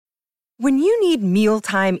When you need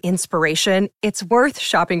mealtime inspiration, it's worth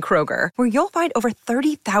shopping Kroger, where you'll find over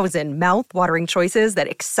 30,000 mouth-watering choices that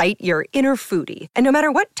excite your inner foodie. And no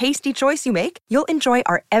matter what tasty choice you make, you'll enjoy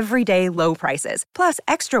our everyday low prices, plus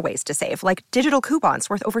extra ways to save, like digital coupons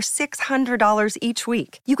worth over $600 each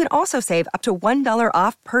week. You can also save up to $1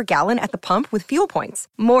 off per gallon at the pump with fuel points.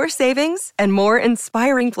 More savings and more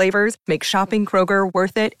inspiring flavors make shopping Kroger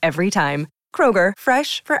worth it every time. Kroger,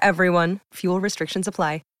 fresh for everyone. Fuel restrictions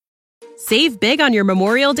apply. Save big on your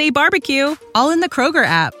Memorial Day barbecue, all in the Kroger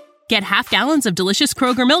app. Get half gallons of delicious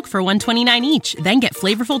Kroger milk for $1.29 each. Then get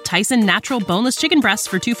flavorful Tyson natural boneless chicken breasts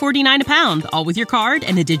for $2.49 a pound, all with your card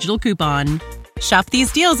and a digital coupon. Shop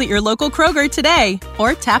these deals at your local Kroger today,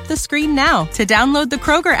 or tap the screen now to download the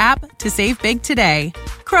Kroger app to save big today.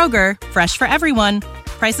 Kroger, fresh for everyone.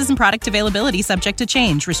 Prices and product availability subject to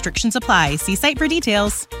change. Restrictions apply. See site for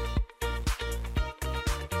details.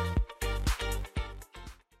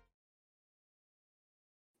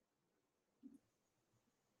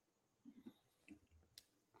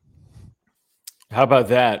 How about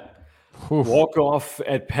that? Walk off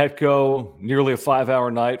at Petco, nearly a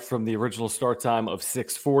 5-hour night from the original start time of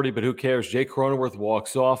 6:40, but who cares? Jake Cronenworth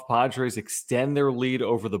walks off. Padres extend their lead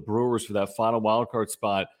over the Brewers for that final wildcard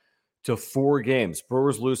spot to 4 games.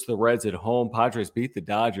 Brewers lose to the Reds at home. Padres beat the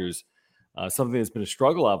Dodgers. Something that's been a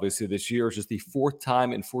struggle, obviously, this year. It's just the 4th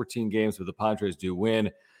time in 14 games where the Padres do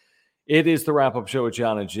win. It is the wrap-up show with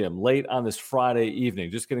John and Jim, late on this Friday evening,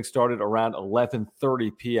 just getting started around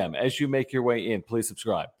 11:30 p.m. As you make your way in, please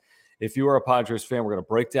subscribe. If you are a Padres fan, we're going to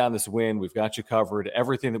break down this win. We've got you covered.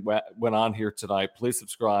 Everything that went on here tonight, please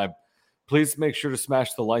subscribe. Please make sure to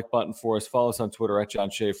smash the like button for us. Follow us on Twitter at John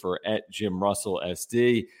Schaefer, at Jim Russell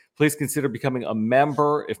SD. Please consider becoming a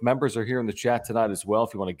member. If members are here in the chat tonight as well,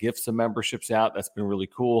 if you want to gift some memberships out, that's been really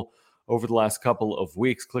cool over the last couple of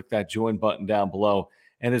weeks. Click that join button down below.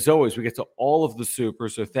 And as always, we get to all of the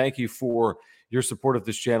supers, so thank you for your support of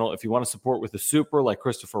this channel. If you want to support with a super like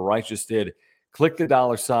Christopher Wright just did, click the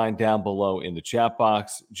 $ down below in the chat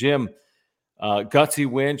box. Jim, gutsy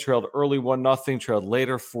win, trailed early 1-0, trailed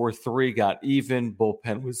later 4-3, got even.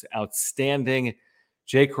 Bullpen was outstanding.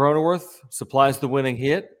 Jake Cronenworth supplies the winning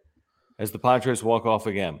hit as the Padres walk off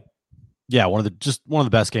again. Yeah, one of the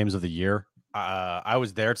best games of the year. I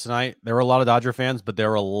was there tonight. There were a lot of Dodger fans, but there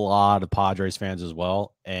were a lot of Padres fans as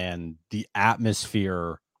well. And the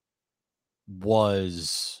atmosphere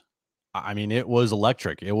was, it was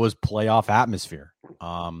electric. It was playoff atmosphere.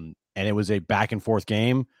 And it was a back and forth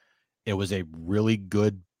game. It was a really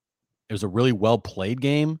well played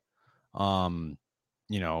game. Offense,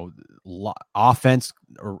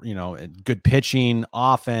 or, good pitching,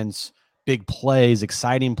 offense, big plays,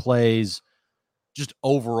 exciting plays. Just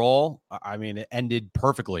overall, it ended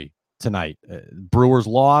perfectly tonight. Brewers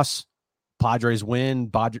loss, Padres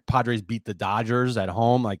win. Padres beat the Dodgers at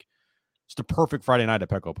home. Just a perfect Friday night at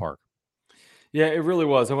Petco Park. Yeah, it really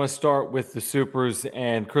was. I want to start with the supers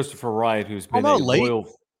and Christopher Wright, who's been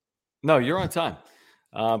loyal. No, you're on time.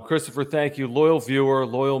 Christopher, thank you. Loyal viewer,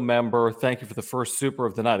 loyal member. Thank you for the first super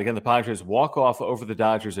of the night. Again, the Padres walk off over the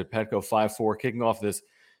Dodgers at Petco 5-4, kicking off this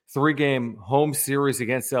 3-game home series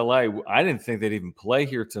against LA. I didn't think they'd even play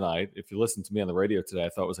here tonight. If you listened to me on the radio today, I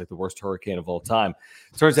thought it was like the worst hurricane of all time.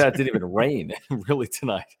 Turns out it didn't even rain really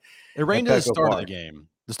tonight. It rained at the start of the game.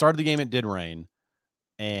 The start of the game, it did rain.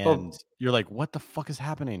 And you're like, what the fuck is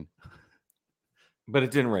happening? But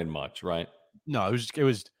it didn't rain much, right? No, it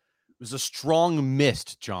was a strong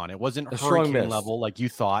mist, John. It wasn't hurricane level like you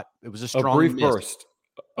thought. It was a strong mist.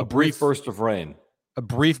 A brief burst of rain. A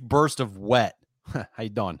brief burst of wet. How you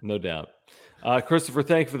doing? No doubt. Christopher,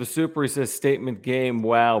 thank you for the super. He says, statement game.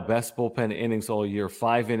 Wow. Best bullpen innings all year.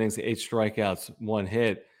 5 innings, 8 strikeouts, 1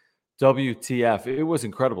 hit. WTF. It was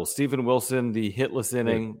incredible. Steven Wilson, the hitless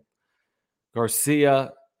inning.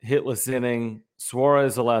 Garcia, hitless inning.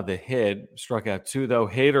 Suarez allowed the hit. Struck out 2, though.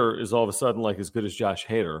 Hader is all of a sudden like as good as Josh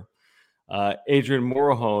Hader. Adrian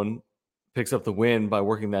Morejon picks up the win by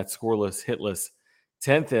working that scoreless, hitless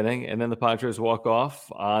 10th inning. And then the Padres walk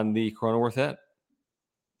off on the Cronenworth hit.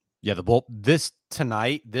 Yeah, this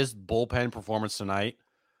bullpen performance tonight,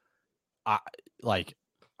 I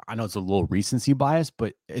know it's a little recency bias,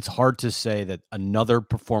 but it's hard to say that another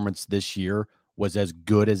performance this year was as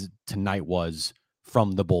good as tonight was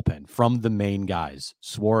from the bullpen, from the main guys,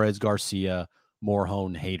 Suarez, Garcia,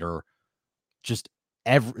 Morejon, Hader, just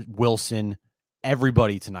Wilson,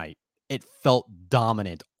 everybody tonight. It felt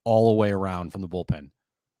dominant all the way around from the bullpen.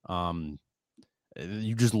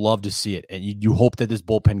 You just love to see it, and you hope that this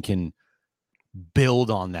bullpen can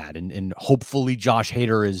build on that, and hopefully Josh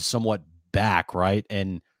Hader is somewhat back, right?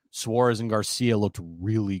 And Suarez and Garcia looked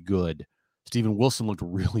really good Steven Wilson looked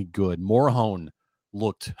really good. Morahone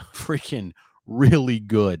looked freaking really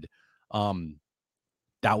good.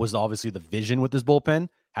 That was obviously the vision with this bullpen.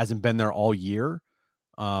 Hasn't been there all year.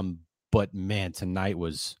 But man, tonight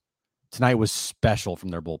was special from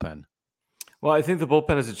their bullpen. Well, I think the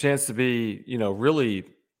bullpen has a chance to be, really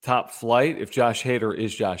top flight if Josh Hader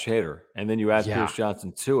is Josh Hader, and then you add Pierce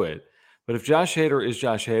Johnson to it. But if Josh Hader is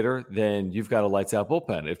Josh Hader, then you've got a lights out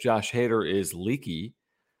bullpen. If Josh Hader is leaky,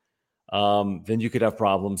 then you could have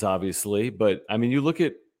problems, obviously. But I mean, you look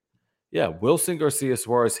at, Wilson, Garcia,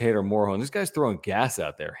 Suarez, Hader, Morahone. These guys throwing gas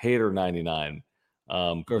out there. Hader 99.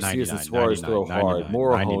 Garcia and Suarez throw hard.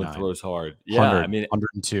 Morahone throws hard. Yeah, I mean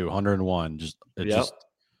 102, 101. Just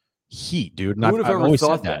heat, dude. Who would have ever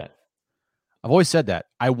thought that? I've always said that.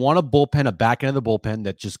 I want a back end of the bullpen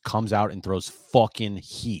that just comes out and throws fucking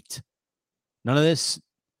heat. None of this,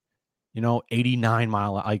 89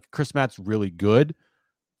 mile. Like Chris Matt's really good,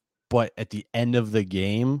 but at the end of the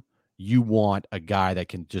game, you want a guy that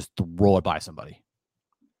can just throw it by somebody.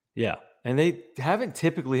 Yeah, and they haven't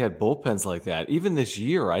typically had bullpens like that. Even this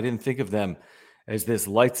year, I didn't think of them as this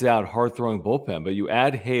lights out, hard throwing bullpen. But you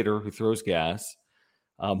add Hader, who throws gas.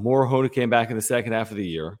 Morahone came back in the second half of the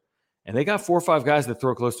year, and they got 4 or 5 guys that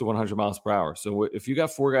throw close to 100 miles per hour. So if you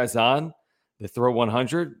got 4 guys on that throw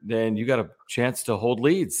 100, then you got a chance to hold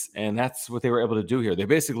leads, and that's what they were able to do here. They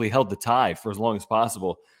basically held the tie for as long as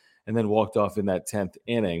possible and then walked off in that 10th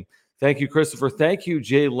inning. Thank you, Christopher. Thank you,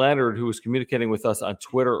 Jay Leonard, who was communicating with us on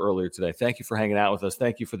Twitter earlier today. Thank you for hanging out with us.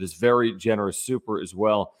 Thank you for this very generous super as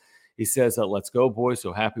well. He says, let's go, boys.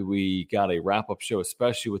 So happy we got a wrap-up show,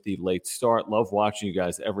 especially with the late start. Love watching you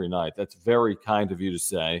guys every night. That's very kind of you to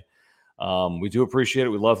say. We do appreciate it.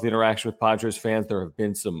 We love the interaction with Padres fans. There have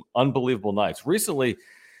been some unbelievable nights. Recently,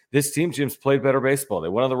 this team, Jim's, played better baseball. They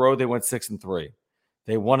went on the road. They went 6-3.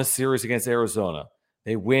 They won a series against Arizona.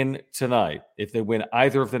 They win tonight. If they win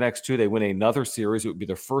either of the next 2, they win another series. It would be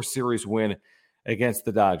their first series win against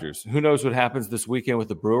the Dodgers. Who knows what happens this weekend with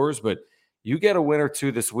the Brewers, but you get a win or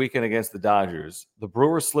 2 this weekend against the Dodgers. The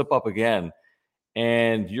Brewers slip up again,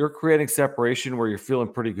 and you're creating separation where you're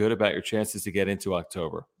feeling pretty good about your chances to get into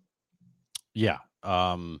October. Yeah.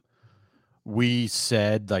 We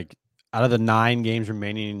said, like, out of the 9 games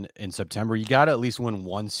remaining in September, you got to at least win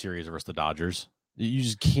one series versus the Dodgers. You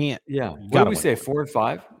just can't. Yeah. What did we say? 4 and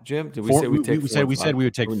 5, Jim? Did we say we take? We said we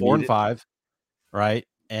would take 4 and 5, right?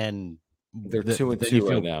 And they're 2 and 2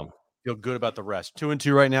 right now. Feel good about the rest. 2 and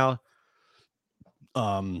 2 right now.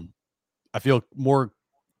 I feel more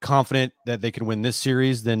confident that they can win this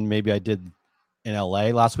series than maybe I did in LA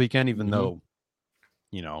last weekend, even though,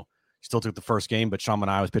 still took the first game, but Sean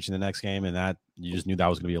and I was pitching the next game, and that you just knew that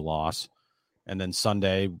was going to be a loss. And then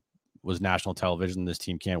Sunday was national television. This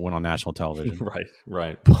team can't win on national television.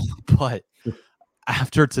 Right. But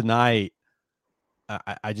after tonight,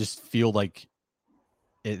 I just feel like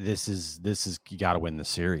this is you got to win the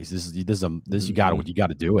series. This you got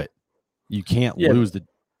to do it. You can't lose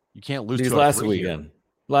these last weekend. Here.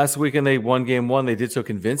 Last weekend they won game 1. They did so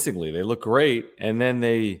convincingly. They looked great, and then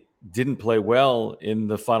they didn't play well in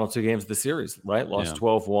the final 2 games of the series. Right, lost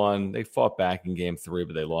 12-1. They fought back in game 3,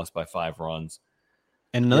 but they lost by 5 runs.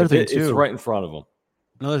 And another thing too, it's right in front of them.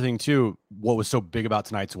 Another thing too, what was so big about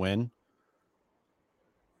tonight's win?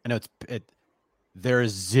 I know there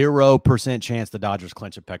is 0% chance the Dodgers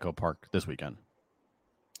clinch at Petco Park this weekend.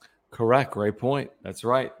 Correct. Great point. That's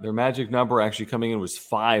right. Their magic number actually coming in was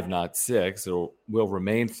 5, not 6. It will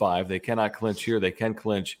remain 5. They cannot clinch here. They can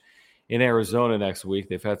clinch in Arizona next week.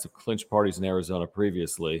 They've had some clinch parties in Arizona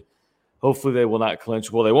previously. Hopefully they will not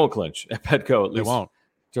clinch. Well, they won't clinch at Petco, at least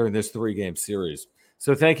during this 3-game series.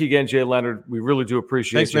 So thank you again, Jay Leonard. We really do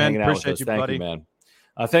appreciate you hanging out with us. Thank you, man.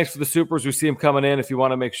 Thanks for the supers. We see them coming in. If you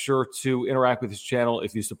want to make sure to interact with this channel,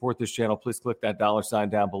 if you support this channel, please click that $sign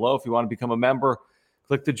down below. If you want to become a member,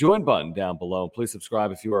 click the join button down below. And please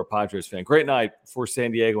subscribe if you are a Padres fan. Great night for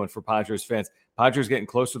San Diego and for Padres fans. Padres getting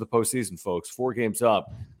close to the postseason, folks. 4 games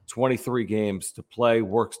up, 23 games to play.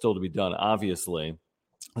 Work still to be done, obviously,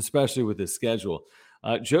 especially with this schedule.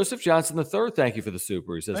 Joseph Johnson III, thank you for the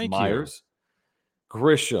super. He says thank Myers,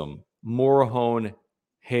 Grisham, Morahone,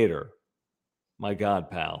 Hader. My God,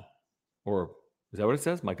 pal. Or is that what it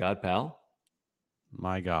says? My God, pal?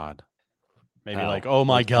 My God. Maybe pal. Like, oh,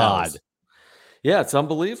 my God. Pals. Yeah, it's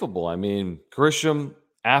unbelievable. I mean, Grisham,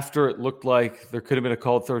 after it looked like there could have been a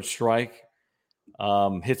called third strike,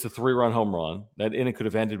 hits a 3-run home run. That inning could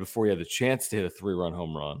have ended before he had the chance to hit a 3-run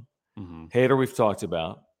home run. Mm-hmm. Hader, we've talked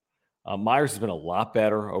about. Myers has been a lot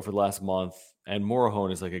better over the last month. And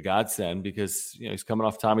Morahone is like a godsend because he's coming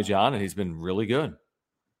off Tommy John and he's been really good.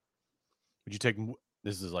 Would you take –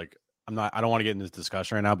 this is like I don't want to get into this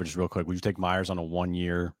discussion right now, but just real quick, would you take Myers on a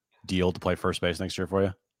 1-year deal to play first base next year for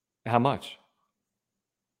you? How much?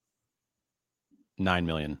 $9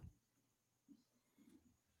 million.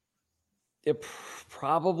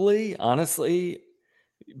 Probably, honestly,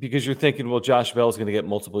 because you're thinking, well, Josh Bell's going to get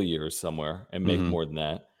multiple years somewhere and make more than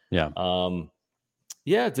that. Yeah.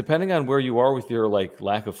 Yeah, depending on where you are with your like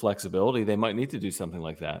lack of flexibility, they might need to do something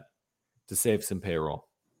like that to save some payroll.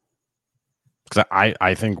 Because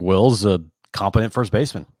I think Will's a competent first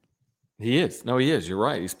baseman. He is. No, he is. You're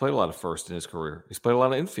right. He's played a lot of first in his career. He's played a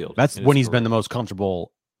lot of infield. That's when he's been the most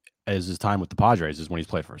comfortable as his time with the Padres is when he's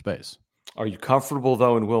played first base. Are you comfortable,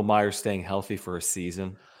 though, in Will Myers staying healthy for a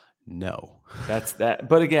season? No. That's that.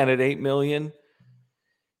 But again, at $8 million,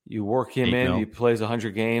 you work him in. He plays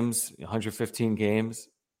 100 games, 115 games.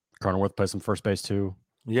 Cronenworth plays some first base too.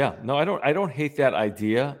 Yeah. No, I don't hate that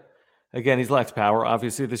idea. Again, he's lacked power,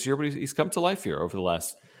 obviously, this year, but he's come to life here over the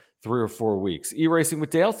last 3 or 4 weeks. E-Racing with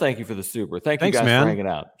Dale, thank you for the super. Thanks, you guys, man, for hanging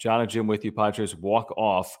out. John and Jim with you. Padres walk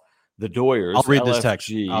off the Doyers. I'll read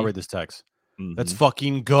this text. Let's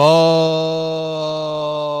fucking go.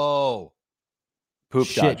 Poop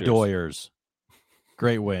shit, Dodgers. Doyers.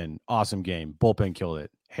 Great win. Awesome game. Bullpen killed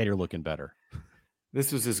it. Hater looking better.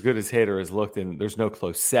 This was as good as Hater has looked, and there's no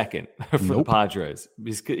close second for the Padres.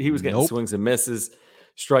 He was getting swings and misses,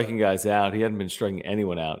 striking guys out. He hadn't been striking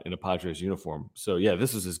anyone out in a Padres uniform. So, yeah,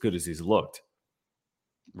 this was as good as he's looked.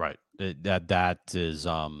 Right. That is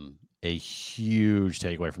a huge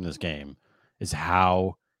takeaway from this game is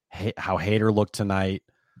how Hater looked tonight,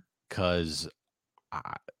 because,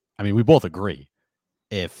 I mean, we both agree.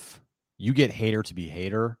 If you get Hater to be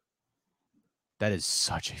Hater, that is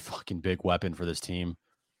such a fucking big weapon for this team.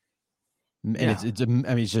 And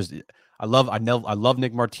it's just, I love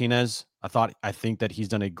Nick Martinez. I think that he's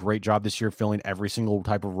done a great job this year filling every single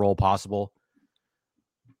type of role possible.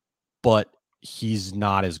 But he's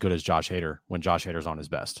not as good as Josh Hader when Josh Hader's on his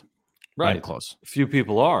best. Right. Not close. Few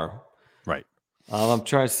people are. Right. I'm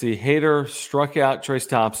trying to see. Hader struck out Trace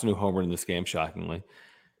Thompson, who homered in this game, shockingly.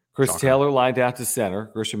 Chris Taylor lined out to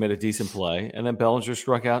center. Grisham made a decent play. And then Bellinger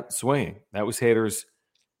struck out swinging. That was Hader's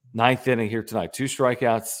 9th inning here tonight. 2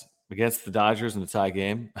 strikeouts against the Dodgers in the tie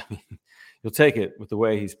game. I mean, you'll take it with the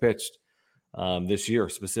way he's pitched this year,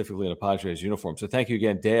 specifically in a Padres uniform. So thank you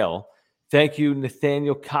again, Dale. Thank you,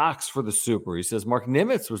 Nathaniel Cox, for the super. He says Mark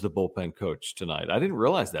Nimitz was the bullpen coach tonight. I didn't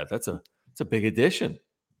realize that. That's a big addition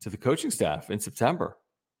to the coaching staff in September.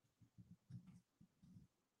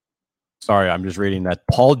 Sorry, I'm just reading that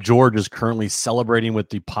Paul George is currently celebrating with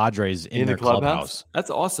the Padres in their clubhouse.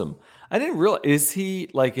 That's awesome. I didn't realize. Is he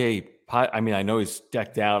like I mean, I know he's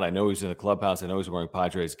decked out. I know he's in the clubhouse. I know he's wearing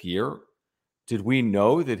Padres gear. Did we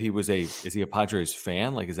know that is he a Padres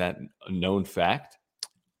fan? Like, is that a known fact?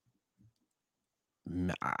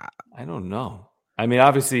 I don't know. I mean,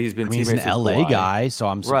 obviously he's been teammates he's an LA guy, so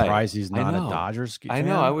I'm surprised he's not a Dodgers fan. I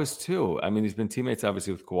know, I was too. I mean, he's been teammates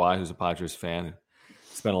obviously with Kawhi, who's a Padres fan.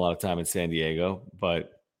 Spent a lot of time in San Diego,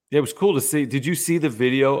 but it was cool to see. Did you see the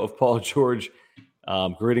video of Paul George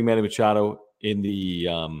greeting Manny Machado in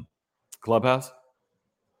the clubhouse?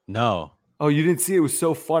 No. Oh, you didn't see it? It was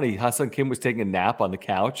so funny. Ha-Seong Kim was taking a nap on the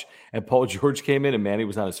couch, and Paul George came in, and Manny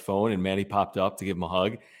was on his phone, and Manny popped up to give him a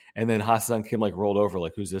hug, and then Ha-Seong Kim rolled over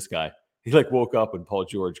like, who's this guy? He woke up, and Paul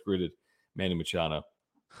George greeted Manny Machado.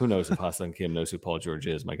 Who knows if Ha-Seong Kim knows who Paul George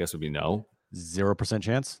is? My guess would be no. 0%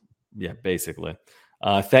 chance? Yeah, basically.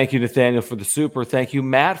 Thank you, Nathaniel, for the super. Thank you,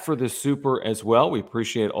 Matt, for the super as well. We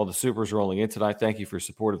appreciate all the supers rolling in tonight. Thank you for your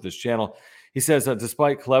support of this channel. He says,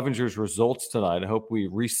 despite Clevenger's results tonight, I hope we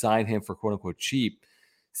re-sign him for quote-unquote cheap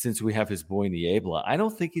since we have his boy Niebla. I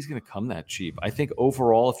don't think he's going to come that cheap. I think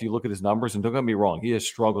overall, if you look at his numbers, and don't get me wrong, he has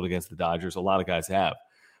struggled against the Dodgers. A lot of guys have.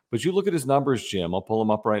 But you look at his numbers, Jim. I'll pull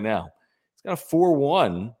him up right now. He's got a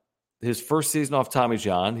 4.1 his first season off Tommy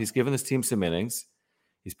John. He's given this team some innings.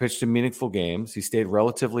 He's pitched in meaningful games. He stayed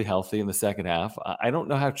relatively healthy in the second half. I don't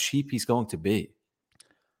know how cheap he's going to be.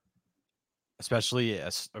 Especially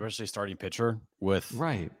a starting pitcher with,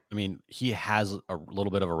 right. I mean, he has a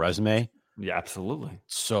little bit of a resume. Yeah, absolutely.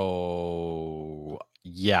 So,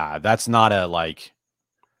 yeah, that's not a 1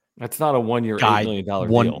 year, $8 million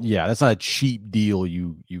deal. Yeah, that's not a cheap deal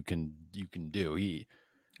you can do. You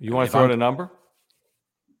want to throw out a number?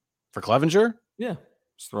 For Clevenger? Yeah,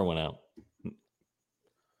 just throw one out.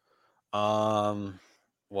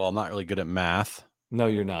 Well, I'm not really good at math. No,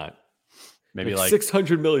 you're not. Maybe like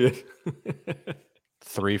 600 million.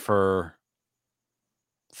 3 for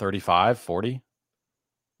 35, 40.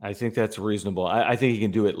 I think that's reasonable. I think he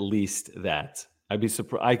can do at least that. I'd be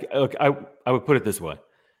surprised. I would put it this way: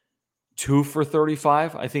 2 for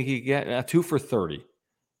 35. I think he get 2 for 30.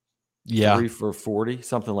 Yeah. 3 for 40,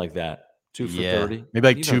 something like that. 2 for 30. Maybe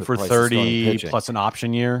like You know 2 the for price of starting 30 pitching. plus an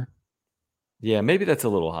option year. Yeah, maybe that's a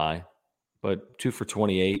little high, but 2 for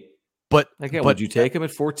 28. But again, would you take him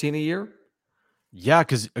at 14 a year? Yeah,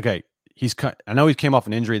 because I know he came off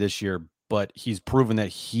an injury this year, but he's proven that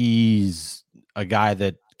he's a guy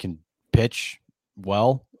that can pitch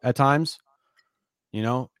well at times. You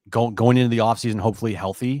know, going into the offseason, hopefully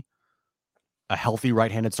healthy. A healthy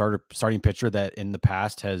right-handed starting pitcher that in the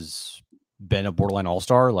past has been a borderline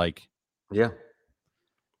all-star. Like, yeah,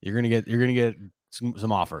 you're gonna get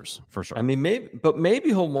some offers for sure. I mean, maybe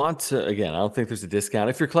he'll want to. Again, I don't think there's a discount.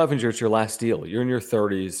 If you're Clevenger, it's your last deal. You're in your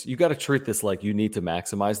 30s. You got to treat this like you need to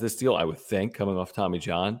maximize this deal. I would think coming off Tommy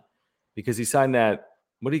John, because he signed that.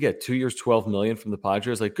 What do you get? 2 years, $12 million from the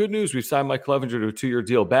Padres. Like, good news, we've signed Mike Clevenger to a 2-year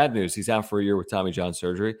deal. Bad news, he's out for a year with Tommy John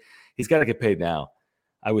surgery. He's got to get paid now,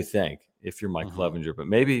 I would think, if you're Mike Clevenger. But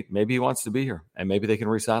maybe he wants to be here, and maybe they can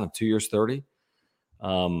re-sign him 2 years, 30.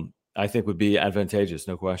 I think would be advantageous,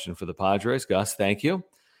 no question, for the Padres. Gus, thank you.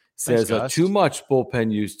 Says Thanks, too much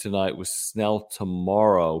bullpen use tonight with Snell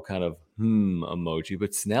tomorrow, kind of emoji.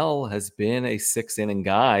 But Snell has been a 6-inning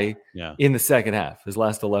guy in the second half. His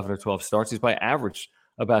last 11 or 12 starts, he's by average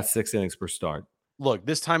about 6 innings per start. Look,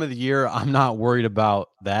 this time of the year, I'm not worried about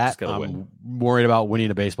that. I'm worried about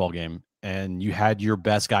winning a baseball game. And you had your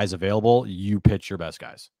best guys available. You pitch your best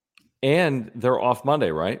guys. And they're off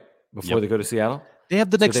Monday, right? Before they go to Seattle? They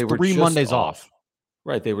have the next 3 Mondays off.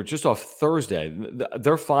 Right. They were just off Thursday.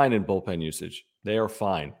 They're fine in bullpen usage. They are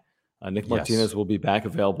fine. Nick Martinez will be back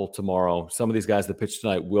available tomorrow. Some of these guys that pitched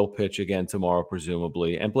tonight will pitch again tomorrow,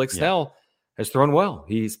 presumably. And Blake Snell has thrown well.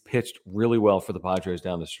 He's pitched really well for the Padres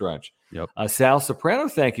down the stretch. Yep. Sal Soprano,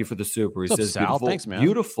 thank you for the super. He says, Sal? beautiful, Thanks, man.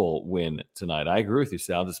 Beautiful win tonight. I agree with you,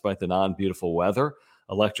 Sal, despite the non-beautiful weather,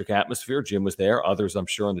 electric atmosphere. Jim was there. Others, I'm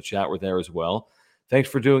sure, in the chat were there as well. Thanks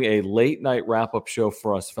for doing a late night wrap-up show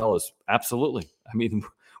for us, fellas. Absolutely. I mean,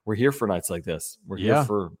 we're here for nights like this. We're here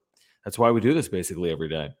for – that's why we do this basically every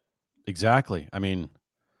day. Exactly. I mean,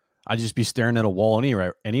 I'd just be staring at a wall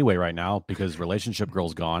anyway right now because Relationship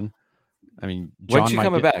Girl's gone. I mean, when's she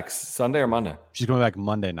coming back? Sunday or Monday? She's coming back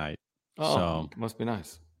Monday night. Oh, so must be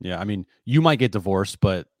nice. Yeah, I mean, you might get divorced,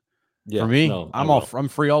 but for me, I'm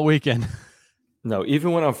free all weekend. No,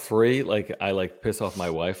 even when I'm free, like I piss off my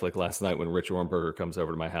wife. Like last night when Rich Ornberger comes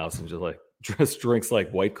over to my house and just drinks like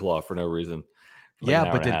White Claw for no reason.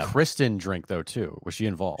 Yeah, but did Kristen drink though too? Was she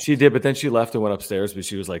involved? She did, but then she left and went upstairs. But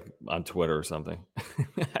she was like on Twitter or something.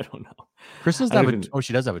 I don't know. Kristen's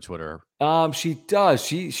she does have a Twitter. She does.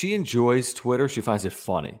 She enjoys Twitter. She finds it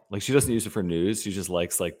funny. Like she doesn't use it for news. She just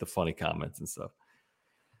likes like the funny comments and stuff.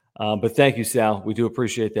 But thank you, Sal. We do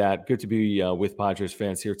appreciate that. Good to be with Padres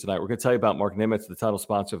fans here tonight. We're going to tell you about Mark Nimitz, the title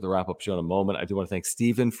sponsor of the wrap-up show in a moment. I do want to thank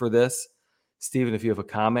Steven for this. Steven, if you have a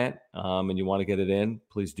comment and you want to get it in,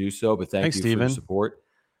 please do so. But thanks, you Steven, for your support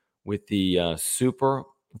with the super.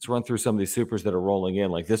 Let's run through some of these supers that are rolling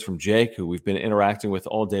in, like this from Jake, who we've been interacting with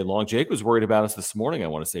all day long. Jake was worried about us this morning, I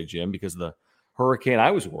want to say, Jim, because of the hurricane.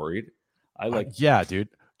 I was worried. Yeah, dude.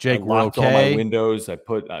 Jake, I locked all my windows. I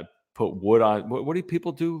put wood on. What do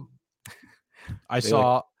people do? I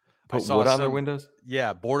saw wood on their windows.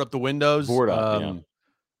 Yeah, board up the windows. Board up.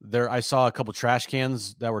 There, I saw a couple trash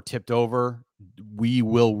cans that were tipped over. We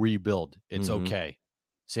will rebuild. It's okay.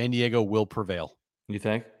 San Diego will prevail. You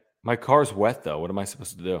think? My car's wet though. What am I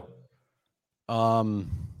supposed to do?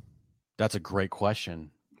 That's a great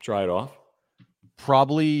question. Dry it off.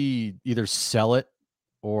 Probably either sell it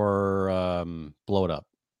or blow it up.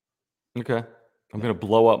 Okay. I'm going to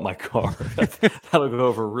blow up my car. That'll go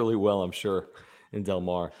over really well, I'm sure, in Del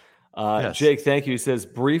Mar. Yes. Jake, thank you. He says,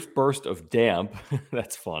 brief burst of damp.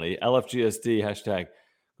 That's funny. LFGSD, hashtag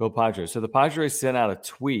go Padres. So the Padres sent out a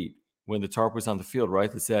tweet when the tarp was on the field,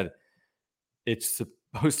 right? That said, it's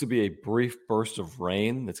supposed to be a brief burst of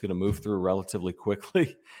rain that's going to move through relatively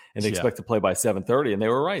quickly. And they expect to play by 7:30. And they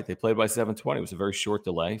were right. They played by 7:20. It was a very short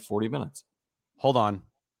delay, 40 minutes. Hold on.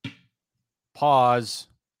 Pause.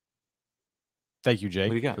 Thank you,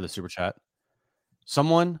 Jake, for the super chat.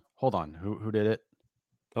 Someone, hold on. Who did it?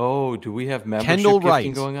 Oh, do we have membership Kendall gifting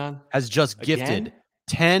Wright going on? Has just gifted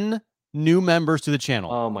 10 new members to the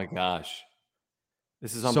channel. Oh my gosh.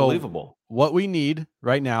 This is unbelievable. So what we need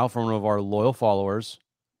right now from one of our loyal followers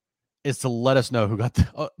is to let us know who got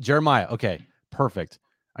Jeremiah. Okay, perfect.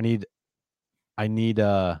 I need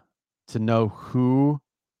to know who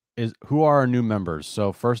are our new members.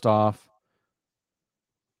 So first off,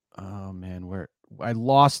 oh man, where I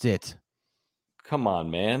lost it. Come on,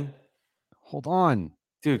 man. Hold on.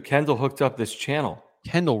 Dude, Kendall hooked up this channel.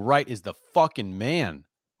 Kendall Wright is the fucking man.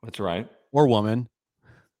 That's right. Or woman.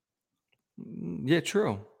 Yeah,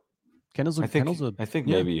 true. Kendall's a I think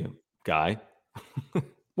maybe a guy.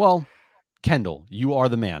 Well, Kendall, you are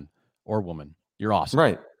the man or woman. You're awesome.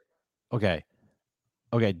 Right. Okay.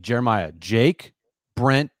 Jeremiah, Jake,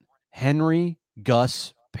 Brent, Henry,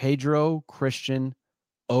 Gus, Pedro, Christian,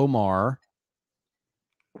 Omar,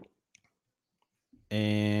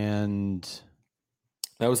 and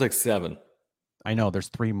That was like 7. I know there's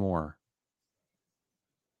 3 more.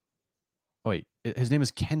 Oh, wait, his name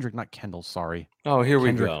is Kendrick, not Kendall. Sorry. Oh, here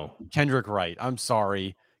Kendrick, we go. Kendrick Wright. I'm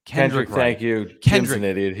sorry. Kendrick, Wright. thank you. Kendrick, Jim's an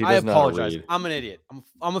idiot. He doesn't know how to read. I'm an idiot.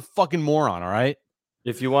 I'm a fucking moron, all right?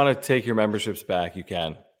 If you want to take your memberships back, you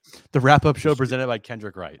can. The wrap-up show presented by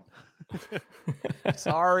Kendrick Wright.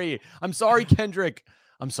 Sorry. I'm sorry, Kendrick.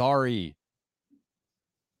 I'm sorry.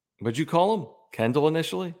 What'd you call him? Kendall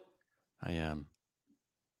initially? I am.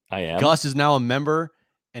 Gus is now a member,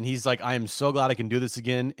 and he's like, I am so glad I can do this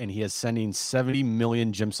again, and he is sending 70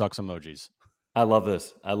 million Jim Sucks emojis. I love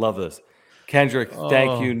this. Kendrick,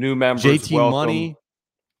 thank you. New members, JT welcome. Money.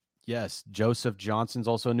 Yes. Joseph Johnson's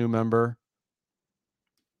also a new member.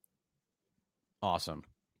 Awesome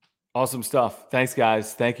stuff. Thanks,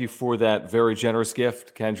 guys. Thank you for that very generous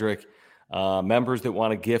gift, Kendrick. Members that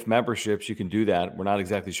want to gift memberships, you can do that. We're not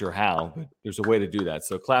exactly sure how, but there's a way to do that.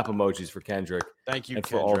 So clap emojis for Kendrick. Thank you, and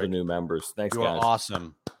Kendrick. for all the new members. Thanks, you guys. Are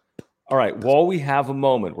awesome. All right. While we have a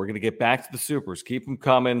moment, we're going to get back to the Supers. Keep them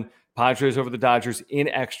coming. Padres over the Dodgers in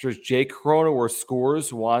extras. Jake Cronenworth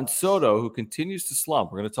scores. Juan Soto, who continues to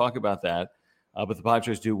slump. We're going to talk about that. But the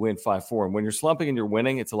Padres do win 5-4. And when you're slumping and you're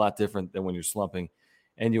winning, it's a lot different than when you're slumping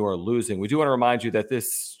and you are losing. We do want to remind you that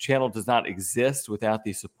this channel does not exist without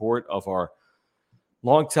the support of our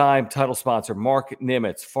longtime title sponsor, Mark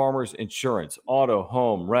Nimitz, Farmers Insurance, Auto,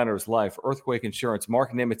 Home, Renters, Life, Earthquake Insurance.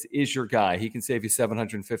 Mark Nimitz is your guy. He can save you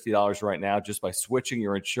 $750 right now just by switching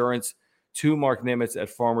your insurance to Mark Nimitz at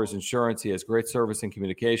Farmers Insurance. He has great service and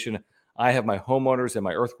communication. I have my homeowners and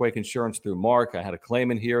my earthquake insurance through Mark. I had a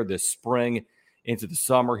claim in here this spring into the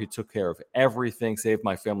summer. He took care of everything, saved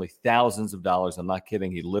my family thousands of dollars. I'm not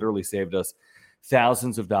kidding. He literally saved us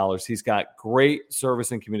thousands of dollars. He's got great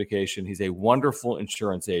service and communication. He's a wonderful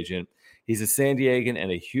insurance agent. He's a San Diegan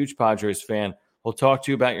and a huge Padres fan. He'll talk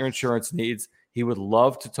to you about your insurance needs. He would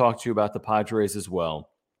love to talk to you about the Padres as well.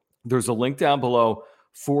 There's a link down below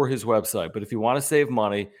for his website. But if you want to save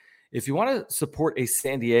money, if you want to support a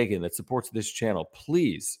San Diegan that supports this channel,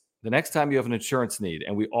 please, the next time you have an insurance need,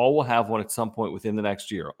 and we all will have one at some point within the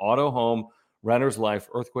next year, Auto, Home, Renters, Life,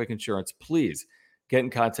 Earthquake Insurance, please get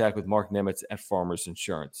in contact with Mark Nimitz at Farmers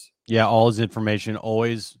Insurance. Yeah, all his information,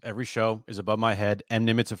 always, every show is above my head.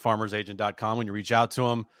 mnimitz at farmersagent.com. When you reach out to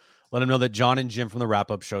him, let him know that John and Jim from the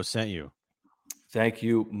Wrap-Up Show sent you. Thank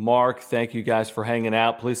you, Mark. Thank you guys for hanging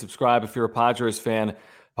out. Please subscribe if you're a Padres fan.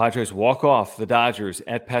 Padres walk off the Dodgers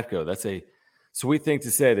at Petco. That's a sweet thing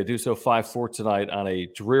to say. They do so 5-4 tonight on a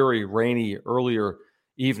dreary, rainy, earlier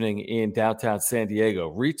evening in downtown San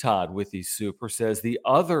Diego. Retod with the Super says the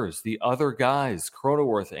other guys,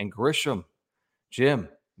 Cronenworth and Grisham. Jim,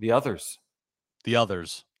 the others. The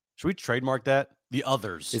others. Should we trademark that? The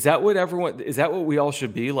others. Is that what we all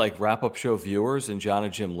should be, like wrap-up show viewers and John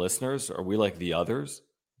and Jim listeners? Are we like the others?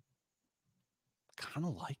 Kind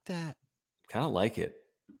of like that. Kind of like it.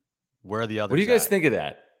 Where are the others? What do you guys think of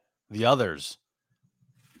that? The others.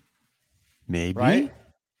 Maybe. Right? I'm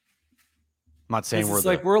not saying we're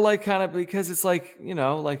like we're like kind of, because it's like, you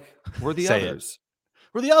know, like we're the others.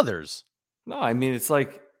 We're the others. No, I mean, it's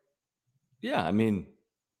like, yeah, I mean,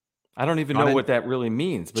 I don't even know what that really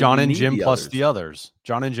means. But John and Jim plus the others.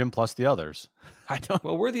 John and Jim plus the others. I don't.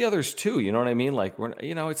 Well, we're the others too. You know what I mean? Like we're,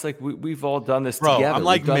 you know, it's like we've all done this together. I'm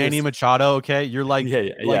like Manny Machado. Okay, you're like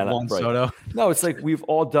Juan right. Soto. No, it's like we've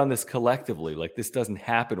all done this collectively. Like this doesn't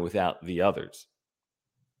happen without the others.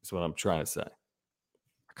 That's what I'm trying to say.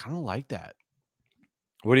 I kind of like that.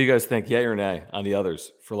 What do you guys think? Yay or nay on the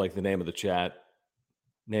others for like the name of the chat,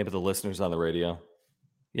 name of the listeners on the radio?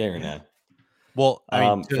 Yay or nay? Well, I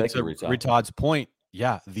mean, to Retod's point,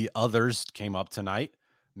 yeah, the others came up tonight.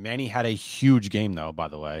 Manny had a huge game, though, by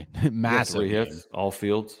the way. Massive 3 hits, all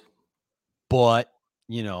fields. But,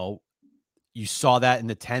 you know, you saw that in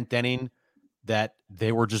the 10th inning that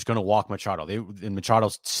they were just going to walk Machado. And Machado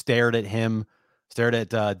stared at him, stared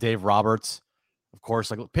at Dave Roberts. Of course,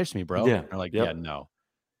 like, pitch me, bro. Yeah. And they're like, yeah, no.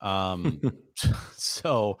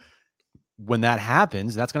 So when that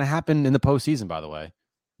happens, that's going to happen in the postseason, by the way.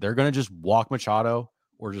 They're going to just walk Machado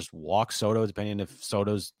or just walk Soto, depending if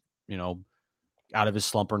Soto's, you know, out of his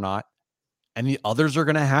slump or not. And the others are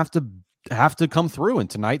going to have to come through. And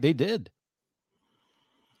tonight they did.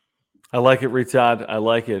 I like it, Retod. I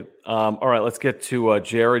like it. All right, let's get to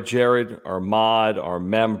Jared. Jared, our mod, our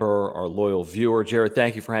member, our loyal viewer. Jared,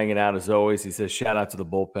 thank you for hanging out as always. He says, shout out to the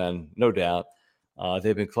bullpen. No doubt.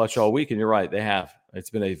 They've been clutch all week, and you're right. They have. It's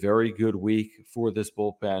been a very good week for this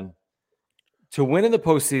bullpen. To win in the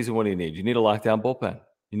postseason, what do you need? You need a lockdown bullpen.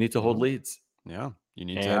 You need to hold leads. Yeah. You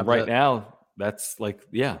need to And have right now, that's like,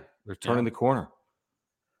 they're turning the corner.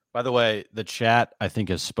 By the way, the chat, I think,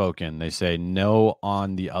 has spoken. They say no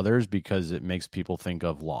on the others because it makes people think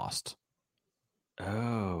of Lost.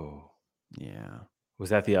 Oh. Yeah. Was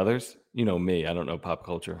that the others? You know me. I don't know pop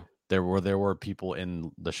culture. There were people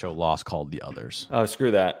in the show Lost called the others. Oh,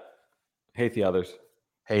 screw that. Hate the others.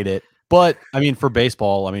 Hate it. But, I mean, for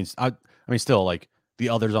baseball, I mean, still, like, the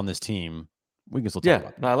others on this team, we can still talk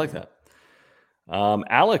about that. No, I like that.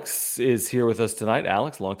 Alex is here with us tonight.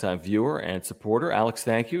 Alex, longtime viewer and supporter. Alex,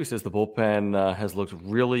 thank you. He says the bullpen has looked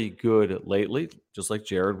really good lately, just like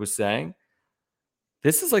Jared was saying.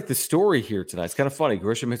 This is like the story here tonight. It's kind of funny.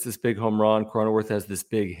 Grisham hits this big home run. Cronenworth has this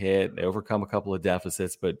big hit. They overcome a couple of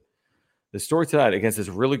deficits. But the story tonight against this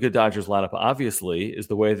really good Dodgers lineup, obviously, is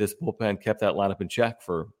the way this bullpen kept that lineup in check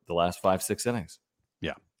for the last 5-6 innings.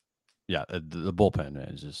 Yeah. Yeah, the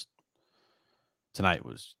bullpen is just tonight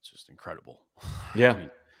was just incredible. Yeah. I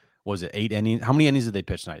mean, was it 8 innings? How many innings did they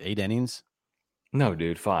pitch tonight? 8 innings? No,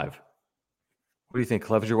 dude, 5. What do you think?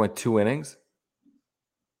 Clevenger went 2 innings?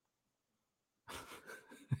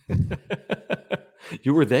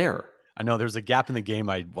 You were there. I know there's a gap in the game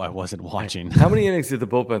I wasn't watching. How many innings did the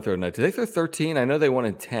bullpen throw tonight? Did they throw 13? I know they won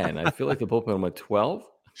in 10. I feel like the bullpen went 12.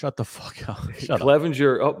 Shut the fuck up.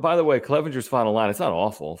 Clevenger. Oh, by the way, Clevenger's final line, it's not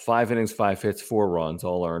awful. 5 innings, 5 hits, 4 runs,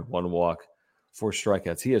 all earned, 1 walk, 4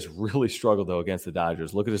 strikeouts. He has really struggled, though, against the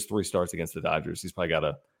Dodgers. Look at his 3 starts against the Dodgers. He's probably got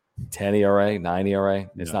a 10 ERA, 9 ERA.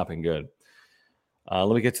 It's not been good.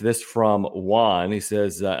 Let me get to this from Juan. He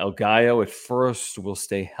says, El Gallo at first will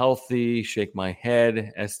stay healthy. Shake my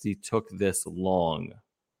head. SD took this long.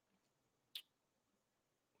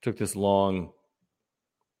 Took this long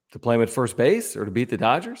to play him at first base or to beat the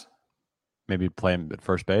Dodgers? Maybe play him at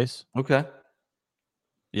first base. Okay.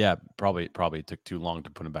 Yeah, probably took too long to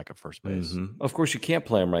put him back at first base. Mm-hmm. Of course, you can't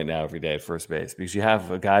play him right now every day at first base because you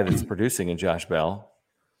have a guy that's producing in Josh Bell.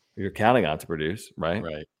 You're counting on to produce, right?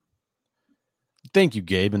 Right. Thank you,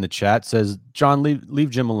 Gabe. In the chat says, John, leave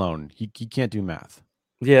Jim alone. He can't do math.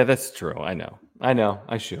 Yeah, that's true. I know.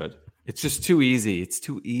 I should. It's just too easy. It's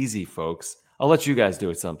too easy, folks. I'll let you guys do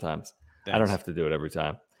it sometimes. Thanks. I don't have to do it every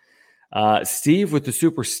time. Steve with the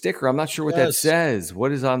super sticker. I'm not sure what that says.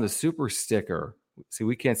 What is on the super sticker? See,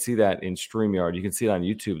 we can't see that in StreamYard. You can see it on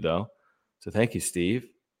YouTube, though. So thank you, Steve,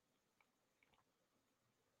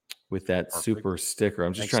 with that super sticker.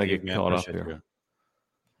 I'm just trying to get caught up here.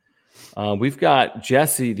 We've got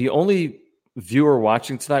Jesse. The only viewer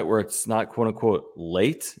watching tonight where it's not quote-unquote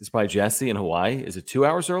late is by Jesse in Hawaii. Is it 2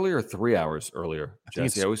 hours earlier or 3 hours earlier?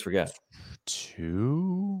 Jesse, I always forget.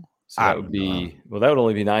 2? So that would be that would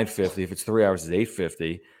only be 9:50. If it's 3 hours, it's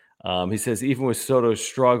 8:50. He says even with Soto's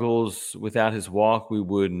struggles without his walk, we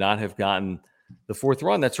would not have gotten the 4th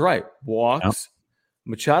run. That's right. Walks. Yep.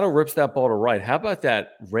 Machado rips that ball to right. How about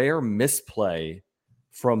that rare misplay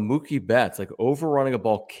from Mookie Betts, like overrunning a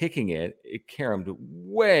ball, kicking it? It carried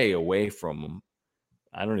way away from him.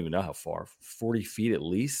 I don't even know how far, 40 feet at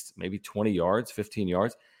least, maybe 20 yards, 15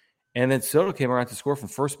 yards. And then Soto came around to score from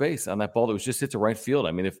first base on that ball that was just hit to right field.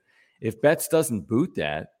 I mean, if Betts doesn't boot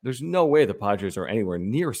that, there's no way the Padres are anywhere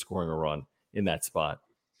near scoring a run in that spot.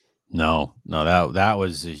 No, that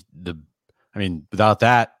was I mean, without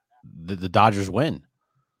that, the Dodgers win.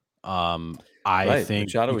 I think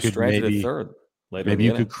Machado was stranded at third. Maybe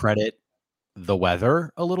you could credit the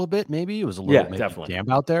weather a little bit. Maybe it was a little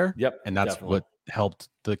damp out there. Yep, and that's what helped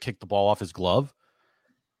to kick the ball off his glove.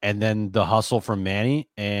 And then the hustle from Manny,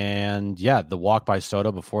 and the walk by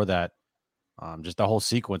Soto before that. Just the whole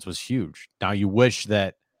sequence was huge. Now you wish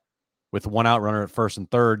that with 1 out runner at first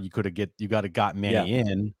and third, you could have got Manny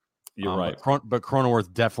in. You're right. But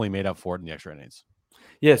Cronenworth definitely made up for it in the extra innings.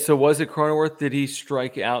 Yeah. So was it Cronenworth? Did he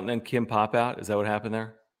strike out and then Kim pop out? Is that what happened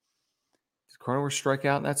there? Did Cronenworth strike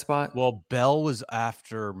out in that spot? Well, Bell was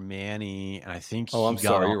after Manny, and I think I'm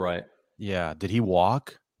sorry. You're right. Yeah. Did he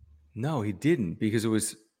walk? No, he didn't because it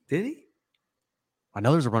was. Did he? I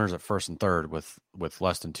know there's a runners at first and third with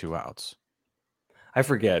less than 2 outs. I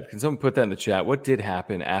forget. Can someone put that in the chat? What did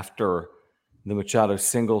happen after the Machado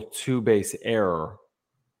single 2-base error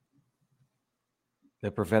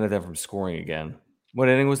that prevented them from scoring again? What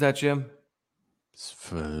inning was that, Jim? Let's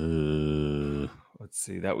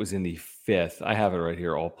see. That was in the 5th. I have it right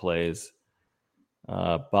here. All plays.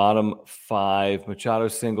 Bottom 5, Machado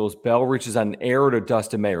singles. Bell reaches on an error to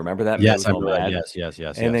Dustin May. Remember that? Yes, I May was all remember mad. that.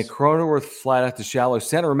 Yes. And then Cronenworth flat out to shallow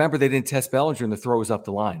center. Remember, they didn't test Bellinger and the throw was up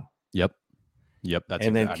the line. Yep.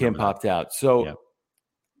 And then Kim popped out. So,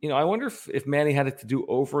 I wonder if Manny had it to do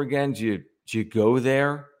over again. Do you go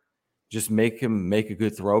there? Just make him make a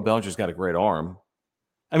good throw? Bellinger's got a great arm.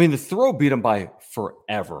 I mean, the throw beat him by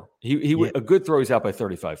forever. He a good throw, he's out by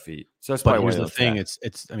 35 feet. So that's probably here's the thing. It's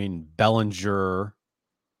I mean, Bellinger,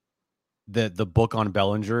 the book on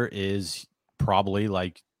Bellinger is probably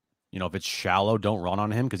like, if it's shallow, don't run on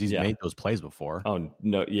him because he's made those plays before. Oh,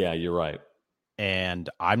 no. Yeah, you're right. And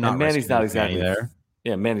I'm not. And Manny's not exactly there.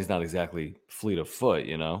 Yeah, Manny's not exactly fleet of foot,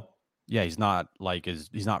 Yeah, he's not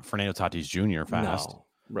he's not Fernando Tatis Jr. fast. No,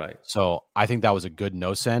 right. So I think that was a good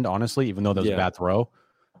no send, honestly, even though that was a bad throw.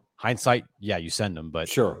 Hindsight, you send him, but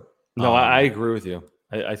sure. No, I agree with you.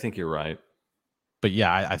 I think you're right. But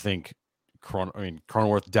I think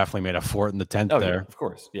Cronenworth definitely made up for it in the 10th there. Yeah, of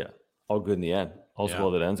course. Yeah. All good in the end. All's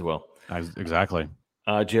well that ends well. Exactly.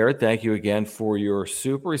 Jared, thank you again for your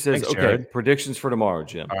super. He says, Thanks, Jared. Predictions for tomorrow,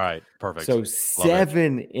 Jim. All right, perfect. So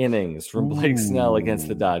 7 innings from Blake Snell against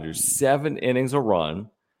the Dodgers. 7 innings a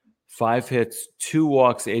run, 5 hits, 2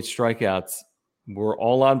 walks, 8 strikeouts. We're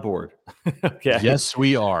all on board. Okay. Yes,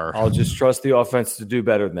 we are. I'll just trust the offense to do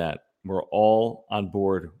better than that. We're all on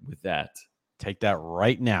board with that. Take that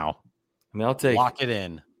right now. I mean, I'll take lock it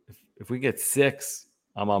in. If we get 6,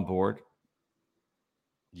 I'm on board.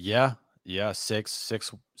 Yeah. 6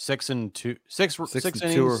 and 2, 6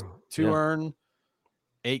 innings, 2 earn,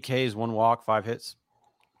 8 Ks, 1 walk, 5 hits.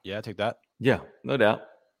 Yeah, take that. Yeah, no doubt.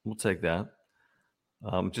 We'll take that.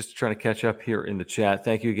 Just trying to catch up here in the chat.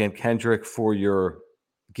 Thank you again, Kendrick, for your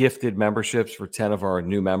gifted memberships for 10 of our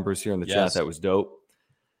new members here in the chat. That was dope.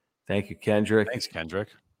 Thank you, Kendrick. Thanks, Kendrick.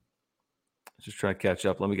 Just trying to catch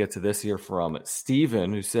up. Let me get to this here from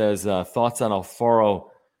Steven, who says, thoughts on Alfaro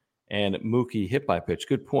and Mookie hit by pitch.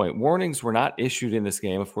 Good point. Warnings were not issued in this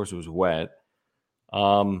game. Of course, it was wet.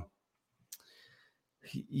 I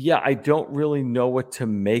don't really know what to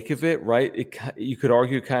make of it, right? You could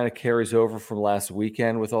argue it kind of carries over from last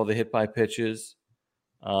weekend with all the hit by pitches.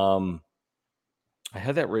 I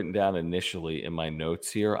had that written down initially in my notes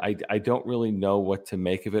here. I don't really know what to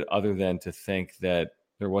make of it other than to think that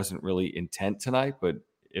there wasn't really intent tonight, but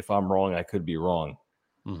if I'm wrong, I could be wrong.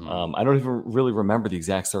 Mm-hmm. I don't even really remember the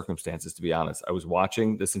exact circumstances, to be honest. I was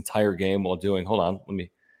watching this entire game while hold on, let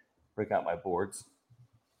me break out my boards.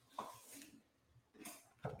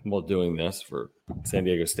 While doing this for San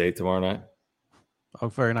Diego State tomorrow night. Oh,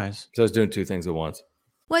 very nice. So I was doing 2 things at once.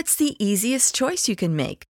 What's the easiest choice you can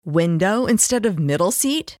make? Window instead of middle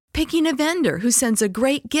seat? Picking a vendor who sends a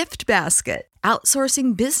great gift basket?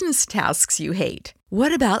 Outsourcing business tasks you hate?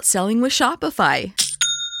 What about selling with Shopify?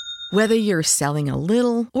 Whether you're selling a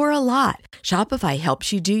little or a lot, Shopify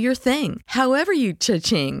helps you do your thing, however you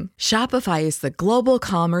cha-ching. Shopify is the global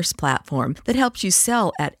commerce platform that helps you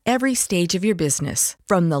sell at every stage of your business.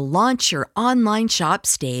 From the launch your online shop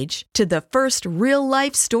stage to the first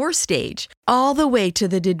real-life store stage, all the way to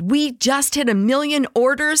the did we just hit 1 million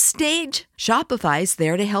orders stage. Shopify's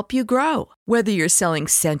there to help you grow. Whether you're selling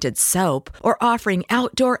scented soap or offering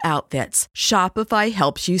outdoor outfits, Shopify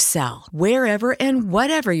helps you sell. Wherever and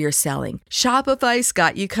whatever you're selling, Shopify's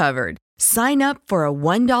got you covered. Sign up for a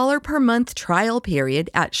 $1 per month trial period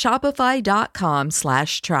at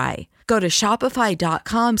shopify.com/try. Go to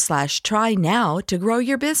shopify.com/try now to grow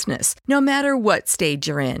your business, no matter what stage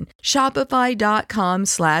you're in.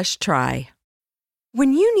 Shopify.com/try.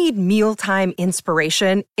 When you need mealtime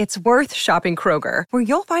inspiration, it's worth shopping Kroger, where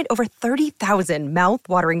you'll find over 30,000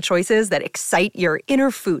 mouth-watering choices that excite your inner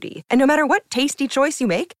foodie. And no matter what tasty choice you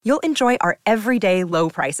make, you'll enjoy our everyday low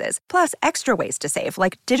prices, plus extra ways to save,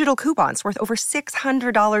 like digital coupons worth over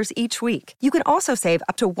 $600 each week. You can also save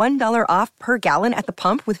up to $1 off per gallon at the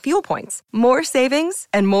pump with fuel points. More savings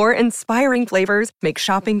and more inspiring flavors make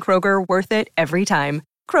shopping Kroger worth it every time.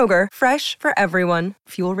 Kroger, fresh for everyone.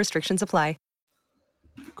 Fuel restrictions apply.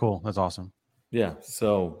 Cool. That's awesome. Yeah.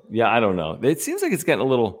 So, I don't know. It seems like it's getting a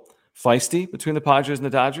little feisty between the Padres and the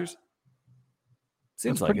Dodgers.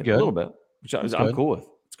 Seems like it a little bit, which I'm cool with.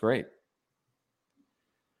 It's great.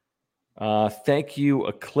 Thank you,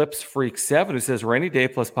 Eclipse Freak 7, who says rainy day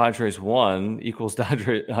plus Padres 1 equals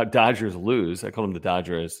Dodgers lose. I called them the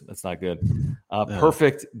Dodgers. That's not good.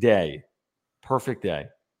 Perfect day. Perfect day.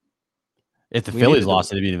 If the Phillies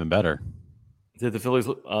lost, it'd be even better. Did the Phillies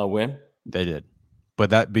win? They did. But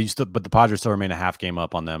the Padres still remain a half game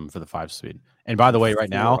up on them for the 5 speed. And by the way, right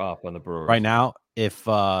now, if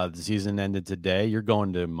the season ended today, you're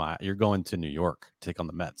going to New York to take on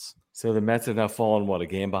the Mets. So the Mets have now fallen, a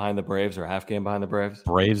game behind the Braves or a half game behind the Braves?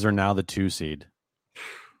 Braves are now the 2 seed.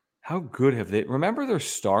 How good have they? Remember their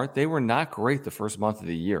start? They were not great the first month of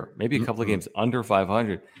the year. Maybe a couple of games under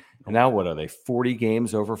 500. And now what are they? 40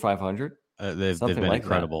 games over 500? They've been like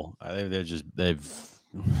incredible. They've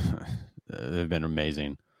been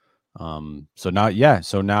amazing. So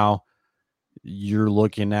now you're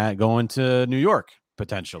looking at going to New York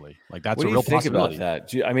potentially. Like that's a real possibility. About that?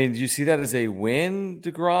 Do you see that as a win?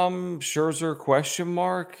 DeGrom, Scherzer, question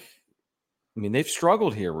mark? I mean, they've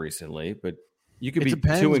struggled here recently, but you could be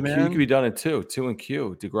 2 and Q. You could be done at 2 and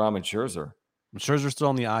Q. DeGrom and Scherzer. Scherzer's still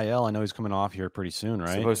on the IL. I know he's coming off here pretty soon, right?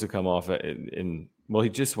 He's supposed to come off he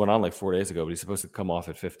just went on like 4 days ago, but he's supposed to come off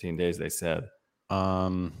at 15 days. They said. I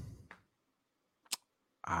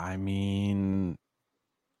mean,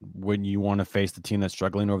 wouldn't you want to face the team that's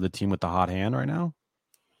struggling over the team with the hot hand right now?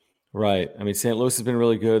 Right. I mean, St. Louis has been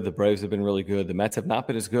really good. The Braves have been really good. The Mets have not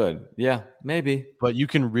been as good. Yeah, maybe. But you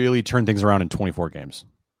can really turn things around in 24 games.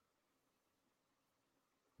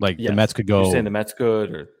 Like the Mets could go. You're saying the Mets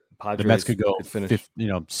could, or Padres the Mets could go finish,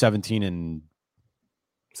 17 and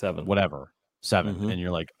 7, whatever, 7, and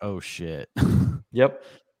you're like, oh shit. Yep.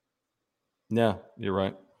 Yeah, you're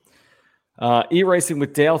right. E-Racing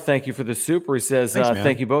with Dale, thank you for the super. He says,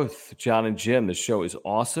 thank you both, John and Jim. The show is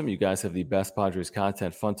awesome. You guys have the best Padres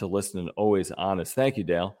content, fun to listen and always honest. Thank you,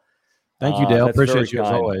 Dale. Thank you, Dale. Appreciate you as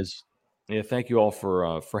always. Yeah, thank you all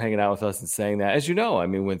for hanging out with us and saying that. As you know, I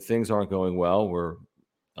mean, when things aren't going well, we're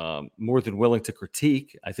more than willing to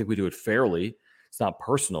critique. I think we do it fairly. It's not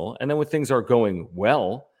personal. And then when things are going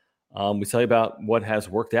well, we tell you about what has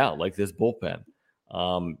worked out, like this bullpen.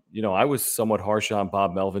 I was somewhat harsh on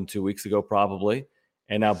Bob Melvin 2 weeks ago, probably.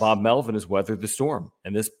 And now Bob Melvin has weathered the storm.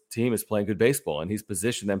 And this team is playing good baseball. And he's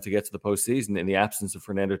positioned them to get to the postseason in the absence of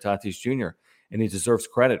Fernando Tatis Jr. And he deserves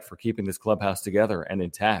credit for keeping this clubhouse together and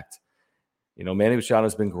intact. Manny Machado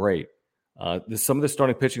has been great. Some of the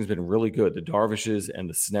starting pitching has been really good. The Darvishes and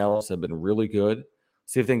the Snells have been really good.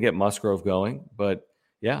 See if they can get Musgrove going. But,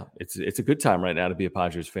 yeah, it's a good time right now to be a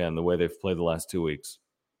Padres fan, the way they've played the last 2 weeks.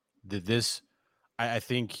 I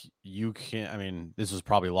think you can. I mean, this was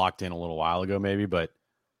probably locked in a little while ago, maybe, but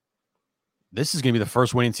this is going to be the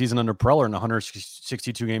first winning season under Preller in a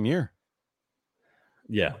 162-game year.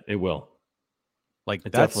 Yeah, it will.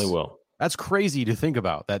 It definitely will. That's crazy to think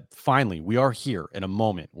about, that finally we are here in a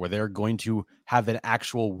moment where they're going to have an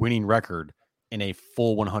actual winning record in a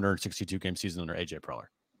full 162-game season under A.J. Preller.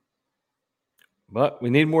 But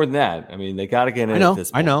we need more than that. I mean, they got to get in at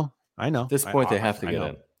this point. I know. At this point, they have to get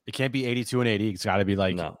in. It can't be 82 and 80. It's got to be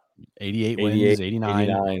 88 wins,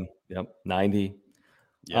 89. 90.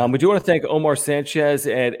 Yeah. We do want to thank Omar Sanchez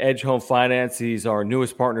at Edge Home Finance. He's our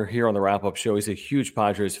newest partner here on the Wrap-Up Show. He's a huge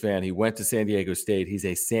Padres fan. He went to San Diego State. He's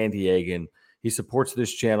a San Diegan. He supports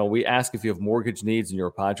this channel. We ask if you have mortgage needs and you're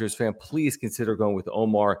a Padres fan, please consider going with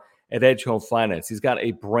Omar at Edge Home Finance. He's got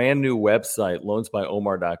a brand new website,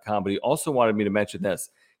 loansbyomar.com, but he also wanted me to mention this.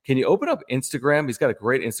 Can you open up Instagram? He's got a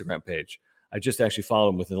great Instagram page. I just actually followed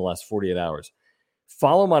him within the last 48 hours.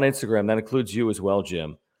 Follow him on Instagram. That includes you as well,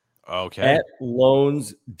 Jim. Okay. At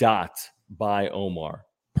loans.byomar.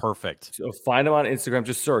 Perfect. So find him on Instagram.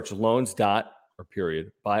 Just search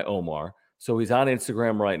by Omar. So he's on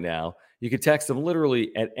Instagram right now. You can text him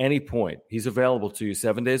literally at any point. He's available to you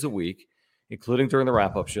 7 days a week, including during the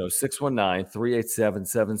wrap-up show,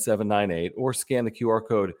 619-387-7798, or scan the QR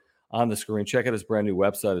code on the screen. Check out his brand new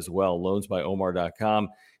website as well, loansbyomar.com.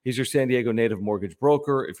 He's your San Diego native mortgage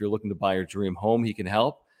broker. If you're looking to buy your dream home, he can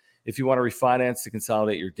help. If you want to refinance to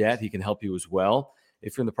consolidate your debt, he can help you as well.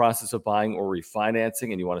 If you're in the process of buying or refinancing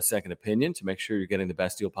and you want a second opinion to make sure you're getting the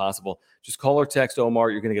best deal possible, just call or text Omar.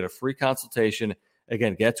 You're going to get a free consultation.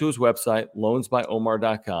 Again, get to his website,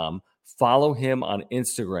 loansbyomar.com. Follow him on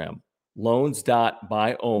Instagram,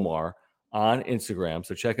 loans.byomar on Instagram.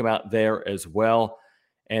 So check him out there as well.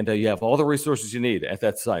 And you have all the resources you need at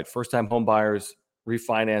that site. First-time home buyers,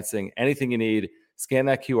 refinancing, anything you need. Scan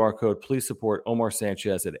that QR code. Please support Omar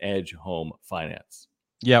Sanchez at Edge Home Finance.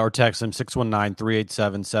 Yeah, or text him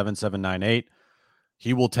 619-387-7798.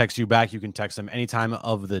 He will text you back. You can text him any time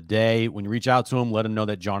of the day. When you reach out to him, let him know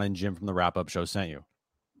that John and Jim from the Wrap-Up Show sent you.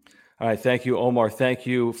 All right. Thank you, Omar. Thank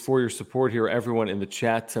you for your support here, everyone in the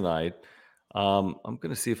chat tonight. I'm going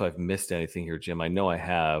to see if I've missed anything here, Jim. I know I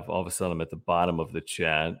have. All of a sudden, I'm at the bottom of the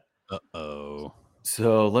chat. Uh-oh.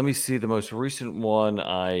 So let me see the most recent one.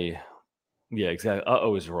 Yeah, exactly.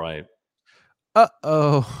 Uh-oh is right.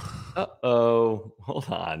 Uh-oh. Uh-oh. Hold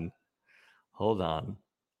on.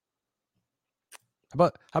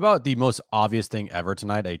 How about the most obvious thing ever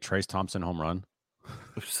tonight, a Trace Thompson home run?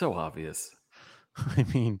 It's so obvious. I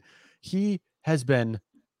mean, he has been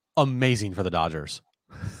amazing for the Dodgers.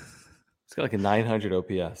 He's got like a 900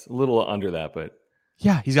 OPS, a little under that, but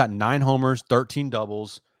yeah, he's got 9 homers, 13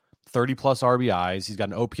 doubles, 30 plus RBIs. He's got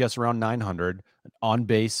an OPS around 900, an on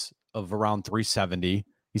base of around 370.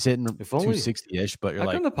 He's hitting if only 260-ish, but you're how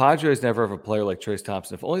like, come the Padres never have a player like Trace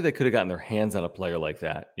Thompson? If only they could have gotten their hands on a player like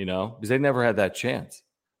that, because they never had that chance.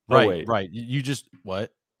 right. You just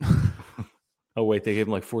what? Oh wait, they gave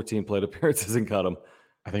him like 14 plate appearances and cut him.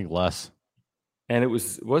 I think less. And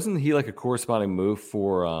wasn't he like a corresponding move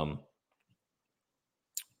for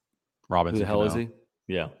Robinson? Who the hell is he?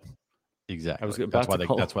 Yeah, exactly. I was about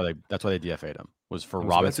that's why they DFA'd him. Was for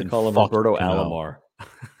Robinson. Call him Roberto Alomar.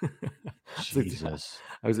 Jesus,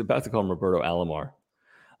 I was about to call him Roberto Alomar.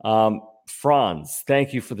 Franz,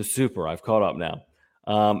 thank you for the super. I've caught up now.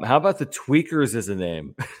 How about the Tweakers as a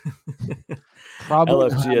name? Probably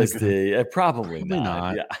LFGSD. Probably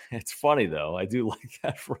not. Yeah, it's funny though. I do like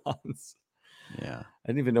that, Franz. Yeah, I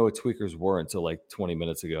didn't even know what Tweakers were until like 20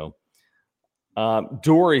 minutes ago.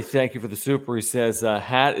 Dory, thank you for the super. He says,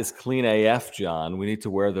 hat is clean AF, John. We need to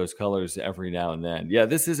wear those colors every now and then. Yeah,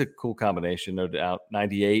 this is a cool combination, no doubt.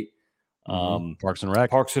 98. Parks and Rec.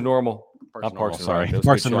 Parks and Normal. Parks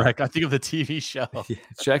and Rec. I think of the TV show. Yeah,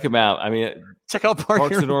 check him out. I mean, check out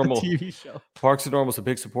Parks and Normal TV show. Parks and Normal is a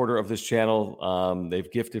big supporter of this channel. They've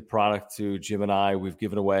gifted product to Jim and I. We've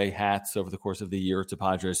given away hats over the course of the year to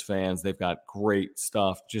Padres fans. They've got great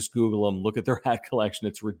stuff. Just Google them. Look at their hat collection.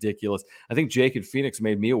 It's ridiculous. I think Jake in Phoenix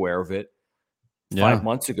made me aware of it 5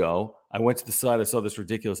 months ago. I went to the site. I saw this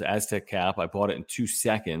ridiculous Aztec cap. I bought it in 2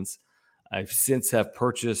 seconds. I've since have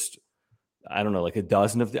purchased, I don't know, like a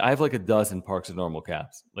dozen of I have like a dozen Parks and Normal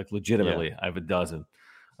caps. Like legitimately, I have a dozen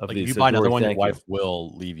of like these. If you buy another one, your wife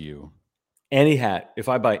will leave you. Any hat. If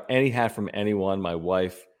I buy any hat from anyone, my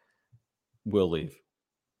wife will leave.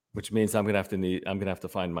 Which means I'm gonna have to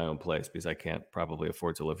find my own place because I can't probably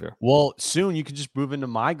afford to live here. Well, soon you can just move into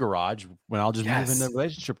my garage when I'll just move into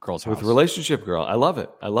Relationship Girl's house. With Relationship Girl. I love it.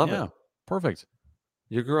 I love it. Perfect.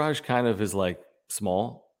 Your garage kind of is like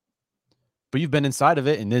small. But you've been inside of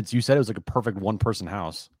it, and you said it was like a perfect one-person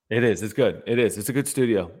house. It is. It's good. It is. It's a good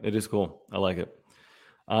studio. It is cool. I like it.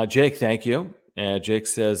 Jake, thank you. Jake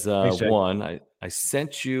says, Thanks, Jake. I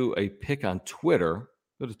sent you a pic on Twitter.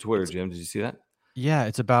 Go to Twitter, Jim. Did you see that? Yeah,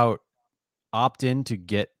 it's about opt-in to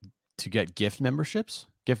get gift memberships.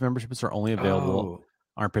 Gift memberships are only available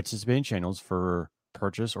on participating channels for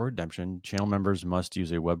purchase or redemption. Channel members must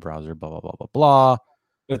use a web browser, blah, blah, blah, blah, blah.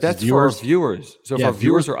 But that's for our viewers. So if our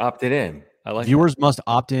viewers are opted in, I like viewers must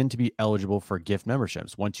opt in to be eligible for gift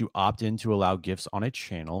memberships. Once you opt in to allow gifts on a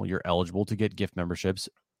channel, you're eligible to get gift memberships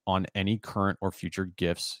on any current or future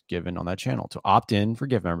gifts given on that channel. To opt in for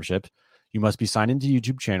gift membership, you must be signed into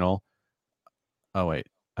YouTube channel. Oh, wait.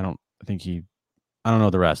 I don't know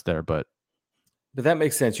the rest there, but that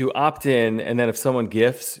makes sense. You opt in, and then if someone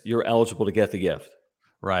gifts, you're eligible to get the gift.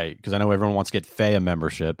 Right. Because I know everyone wants to get Faye a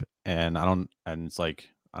membership, and it's like,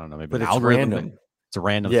 I don't know, maybe but an it's algorithm. random. It's a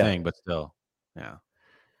random thing, but still.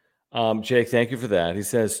 Yeah. Jake, thank you for that. He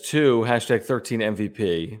says, 2, #13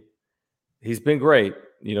 MVP. He's been great.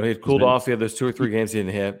 He had cooled off. He had those 2 or 3 games he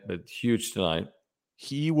didn't hit, but huge tonight.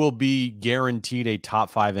 He will be guaranteed a top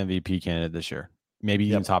 5 MVP candidate this year. Maybe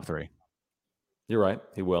even top 3. You're right.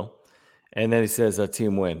 He will. And then he says,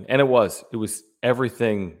 team win. And it was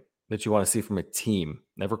everything that you want to see from a team.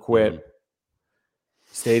 Never quit.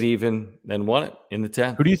 Stayed even, then won it in the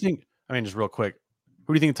 10th. Who do you think, just real quick,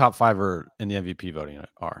 who do you think the top 5 are in the MVP voting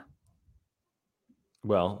are?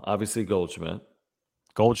 Well, obviously Goldschmidt.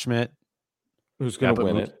 Who's going to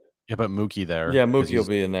win it? Yeah, but Mookie there. Yeah, Mookie will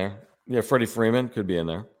be in there. Yeah, Freddie Freeman could be in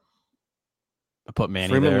there. I put Manny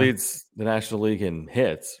Freeman there. leads the National League in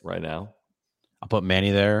hits right now. I'll put Manny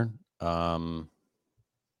there. I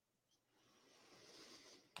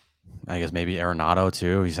guess maybe Arenado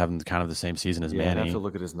too. He's having kind of the same season as Manny. I have to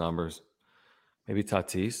look at his numbers. Maybe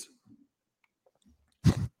Tatis.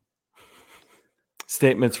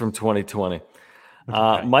 Statements from 2020.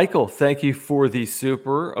 Okay. Michael, thank you for the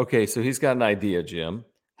super. Okay, so he's got an idea, Jim.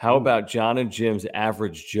 How about John and Jim's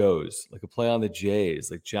Average Joes? Like a play on the Jays,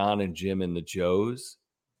 like John and Jim and the Joes.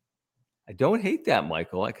 I don't hate that,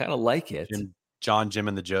 Michael. I kind of like it. Jim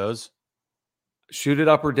and the Joes. Shoot it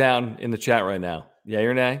up or down in the chat right now. Yay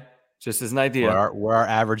or nay? Just as an idea. Where are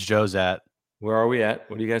Average Joes at? Where are we at?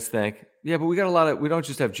 What do you guys think? Yeah, but we got a lot of, we don't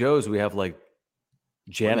just have Joes. We have like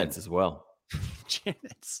Janets as well.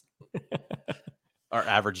 Janets. Our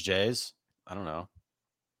Average Jays? I don't know.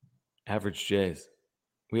 Average Jays.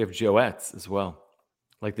 We have Joettes as well,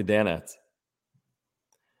 like the Danettes.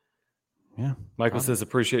 Yeah. Michael says,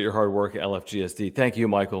 appreciate your hard work at LFGSD. Thank you,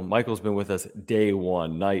 Michael. Michael's been with us day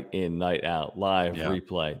one, night in, night out, live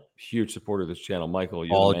replay. Huge supporter of this channel. Michael,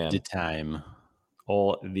 you're the man. All the time.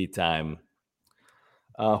 All the time.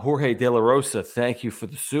 Jorge De La Rosa, thank you for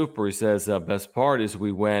the super. He says, best part is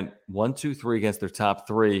we went 1-2-3 against their top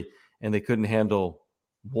three, and they couldn't handle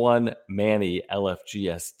one Manny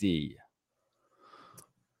LFGSD.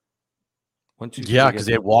 1-2-3. Yeah, because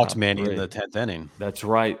they walked Manny in the 10th inning. That's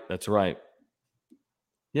right.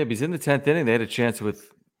 Yeah, because in the 10th inning, they had a chance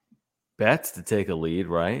with Betts to take a lead,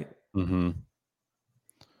 right? Mm-hmm.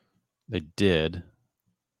 They did.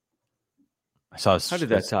 How did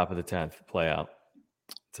that top of the 10th play out?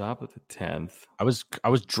 Top of the 10th. I was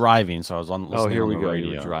driving, so I was on. Oh, here we go.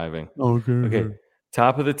 Radio. You were driving. Okay.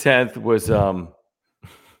 Top of the 10th was hold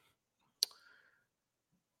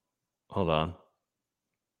on.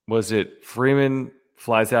 Was it Freeman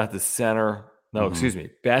flies out to center? No, excuse me.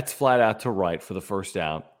 Betts flat out to right for the first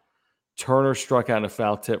out. Turner struck out in a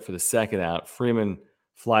foul tip for the second out. Freeman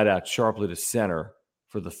flied out sharply to center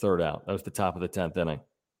for the third out. That was the top of the 10th inning.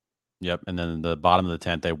 Yep, and then the bottom of the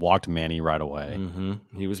 10th, they walked Manny right away.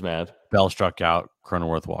 Mm-hmm. He was mad. Bell struck out.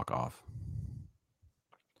 Cronenworth walk off.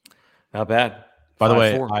 Not bad. By the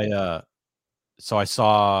way, I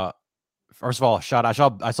saw. First of all,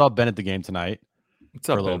 I saw Ben at the game tonight. What's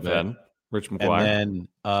up, Ben? Rich McGuire. And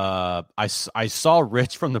then I saw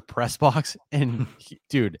Rich from the press box, and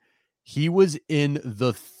he was in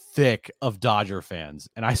the thick of Dodger fans.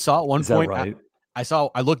 And I saw at one point, right?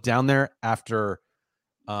 I looked down there after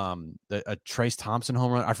a Trace Thompson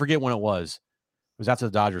home run. I forget when it was. It was after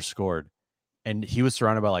the Dodgers scored, and he was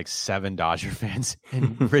surrounded by like 7 Dodger fans,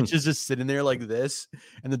 and Rich is just sitting there like this,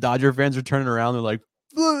 and the Dodger fans are turning around. They're like,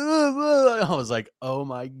 I was like, oh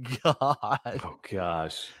my god. Oh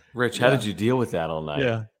gosh, Rich, how did you deal with that all night?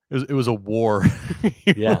 Yeah, it was a war.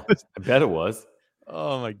 Yeah, I bet it was.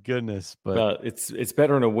 Oh my goodness, but it's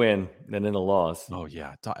better in a win than in a loss. Oh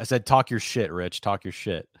yeah, I said talk your shit, Rich. Talk your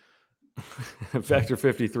shit. Vector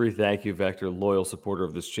 53, thank you, Vector, loyal supporter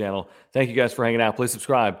of this channel. Thank you guys for hanging out. Please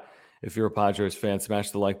subscribe if you're a Padres fan.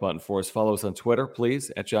 Smash the like button for us. Follow us on Twitter,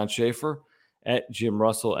 please, at John Schaefer, at Jim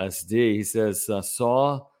Russell SD. He says,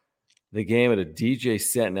 saw the game at a DJ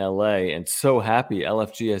set in LA and so happy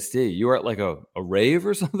LFGSD. You were at like a rave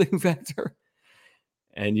or something, Vector?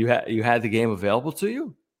 And you had the game available to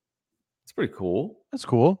you? It's pretty cool. That's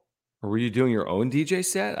cool. Or were you doing your own DJ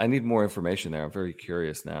set? I need more information there. I'm very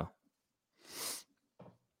curious now.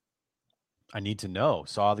 I need to know.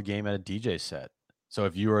 Saw the game at a DJ set. So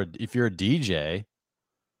if you're a DJ,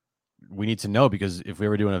 we need to know, because if we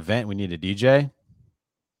ever do an event, we need a DJ.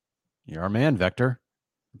 You're our man, Vector.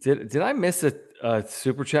 Did I miss a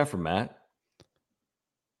super chat from Matt?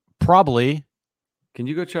 Probably. Can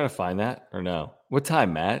you go try to find that or no? What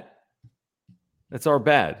time, Matt? That's our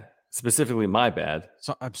bad. Specifically my bad.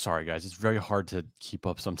 So I'm sorry, guys. It's very hard to keep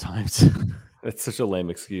up sometimes. That's such a lame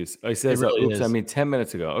excuse. He says, really oops, is. I mean 10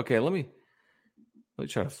 minutes ago. Okay, let me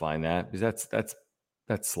try to find that, because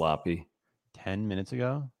that's sloppy. 10 minutes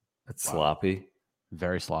ago? That's sloppy.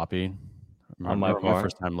 Very sloppy. On my part. My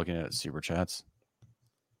first time looking at super chats.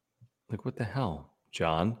 Like, what the hell,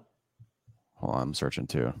 John? Hold on, I'm searching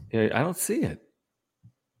too. Yeah, I don't see it.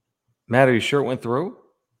 Matt, are you sure it went through?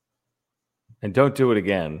 And don't do it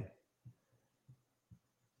again.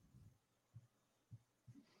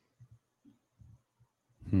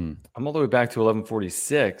 I'm all the way back to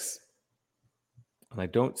 11:46, and I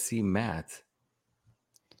don't see Matt.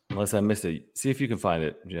 Unless I missed it. See if you can find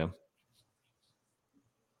it, Jim.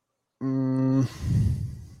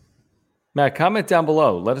 Matt, comment down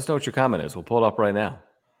below. Let us know what your comment is. We'll pull it up right now.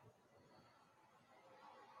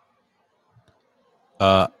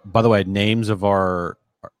 By the way, names of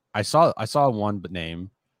I saw one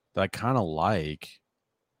name that I kind of like.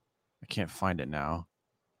 I can't find it now.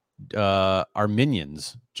 Our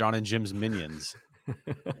minions, John and Jim's minions.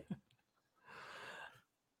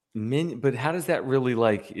 But how does that really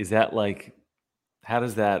how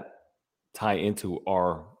does that tie into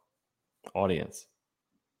our audience?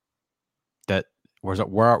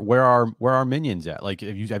 Where are minions at? Like,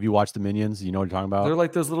 have you watched the Minions? You know what I'm talking about? They're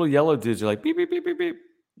like those little yellow dudes. They're like beep beep beep beep beep.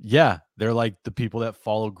 Yeah, they're like the people that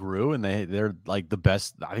follow Gru, and they're like the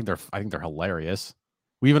best. I think they're hilarious.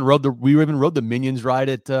 We even rode the Minions ride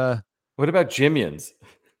at. What about Jimians?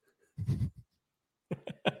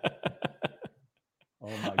 Oh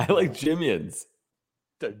my God. I like Jimians.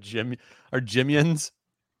 Are Jimians?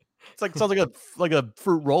 It sounds like a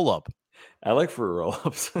fruit roll up. I like fruit roll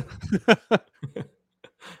ups.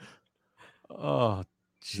 Oh,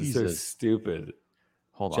 Jesus! So stupid.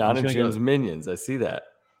 Hold on, John and Jim's minions. I see that.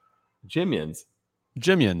 Jimians.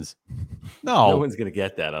 Jimians. No No, one's gonna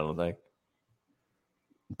get that. I don't think.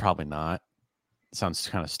 probably not. Sounds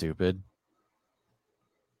kind of stupid.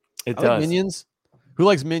 It I does. like Minions. Who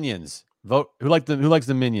likes Minions? Vote. Who likes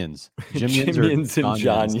the Minions? Jimians or Jimians and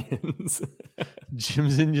Johnians? Johnians.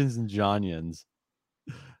 Jimians and Johnians.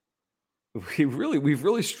 We've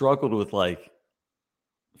really struggled with like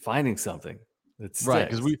finding something that's Right,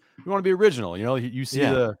 because we want to be original. You know, you see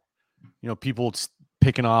the people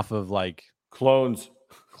picking off of like clones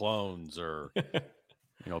or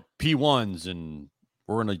P1s, and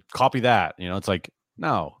we're gonna copy that. You know, it's like,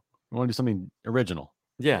 no, we want to do something original.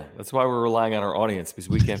 Yeah, that's why we're relying on our audience, because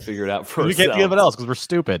we can't figure it out for we ourselves. Can't think of it else because we're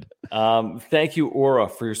stupid. Thank you, Aura,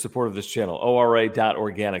 for your support of this channel.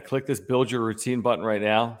 ORA.organic. Click this Build Your Routine button right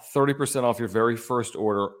now. 30% off your very first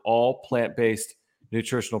order. All plant-based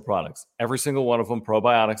nutritional products. Every single one of them.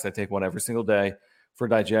 Probiotics. I take one every single day for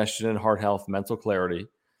digestion and heart health, mental clarity.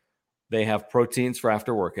 They have proteins for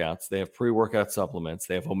after workouts. They have pre-workout supplements.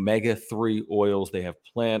 They have omega-3 oils. They have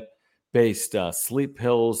plant-based sleep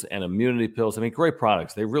pills and immunity pills. I mean, great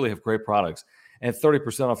products. They really have great products. And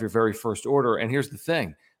 30% off your very first order. And here's the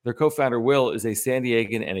thing. Their co-founder, Will, is a San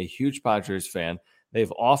Diegan and a huge Padres fan. They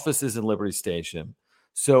have offices in Liberty Station.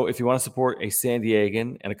 So if you want to support a San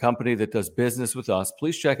Diegan and a company that does business with us,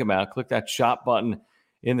 please check them out. Click that shop button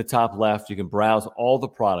in the top left. You can browse all the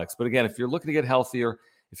products. But again, if you're looking to get healthier,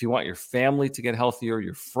 if you want your family to get healthier,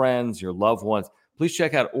 your friends, your loved ones, please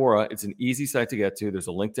check out Aura. It's an easy site to get to. There's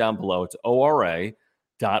a link down below. It's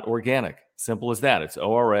ORA.organic. Simple as that. It's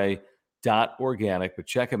ORA.organic. But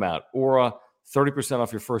check them out. Aura, 30%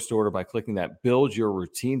 off your first order by clicking that Build Your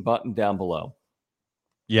Routine button down below.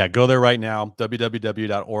 Yeah, go there right now.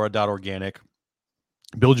 www.aura.organic.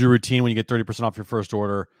 Build your routine when you get 30% off your first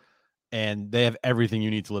order. And they have everything you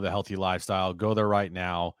need to live a healthy lifestyle. Go there right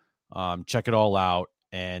now. Check it all out.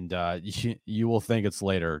 And you will thank it's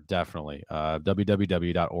later, definitely.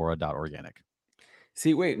 www.aura.organic.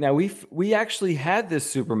 See, wait, now we actually had this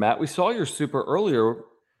super, Matt. We saw your super earlier,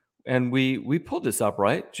 and we pulled this up,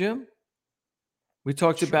 right, Jim? We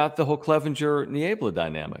talked about the whole Clevenger-Niebla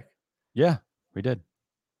dynamic. Yeah, we did.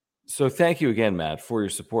 So thank you again, Matt, for your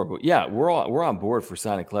support. But yeah, we're on board for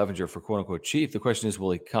signing Clevenger for quote unquote cheap. The question is,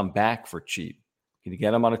 will he come back for cheap? Can you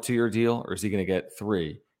get him on a 2-year deal, or is he going to get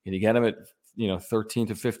 3? Can you get him at 13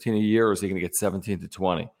 to 15 a year, or is he going to get 17 to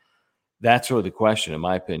 20? That's really the question, in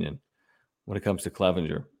my opinion, when it comes to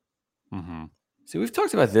Clevenger. Mm-hmm. See, we've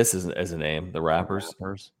talked about this as a name, the Rappers.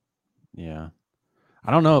 Yeah.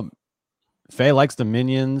 I don't know. Faye likes the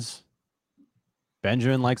Minions.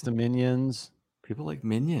 Benjamin likes the Minions. People like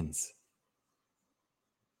Minions.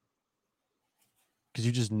 Because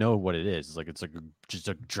you just know what it is. It's like just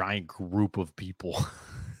a giant group of people.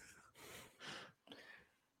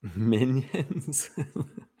 Minions.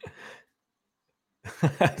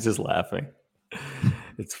 Just laughing.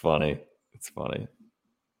 It's funny.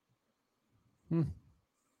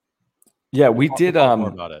 Yeah, we did more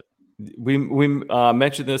about it. We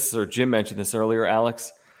mentioned this, or Jim mentioned this earlier,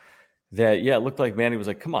 Alex, that it looked like Manny was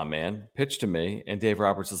like, come on, man, pitch to me. And Dave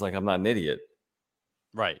Roberts is like, I'm not an idiot.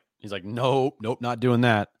 Right. He's like, nope, not doing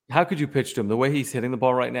that. How could you pitch to him? The way he's hitting the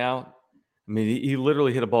ball right now, I mean, he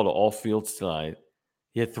literally hit a ball to all fields tonight.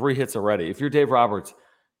 He had 3 hits already. If you're Dave Roberts,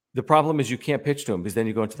 the problem is you can't pitch to him, because then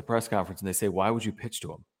you go into the press conference and they say, why would you pitch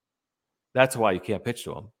to him? That's why you can't pitch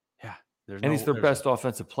to him. Yeah. He's their best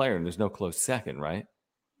offensive player, and there's no close second, right?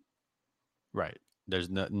 Right. There's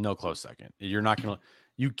no close second.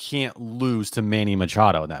 You can't lose to Manny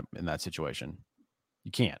Machado in that situation.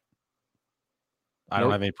 You can't. I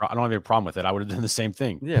don't have any problem with it. I would have done the same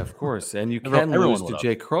thing. Yeah, of course. And you can lose to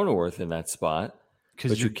Jake Cronenworth in that spot,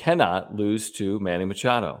 but you cannot lose to Manny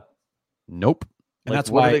Machado. Nope. And that's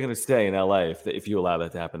what why are they going to say in LA if you allow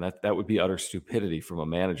that to happen? That would be utter stupidity from a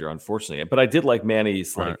manager, unfortunately. But I did like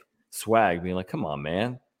Manny's swag, being like, "Come on,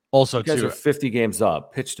 man! Also, you guys are 50 games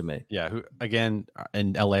up. Pitch to me." Yeah. Who again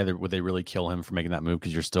in LA would they really kill him for making that move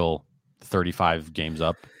because you're still 35 games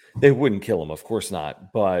up? They wouldn't kill him, of course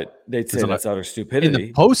not. But they'd say that's utter stupidity. In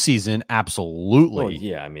the postseason, absolutely. Well,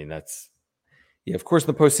 yeah, I mean that's. Yeah, of course, in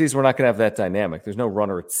the postseason, we're not going to have that dynamic. There's no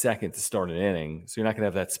runner at second to start an inning. So you're not going to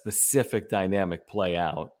have that specific dynamic play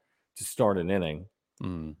out to start an inning.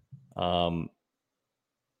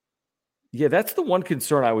 Yeah, that's the one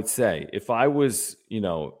concern I would say. If I was,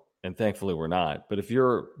 and thankfully we're not, but if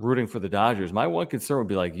you're rooting for the Dodgers, my one concern would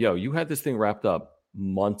be like, yo, you had this thing wrapped up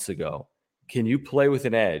months ago. Can you play with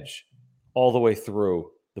an edge all the way through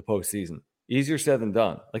the postseason? Easier said than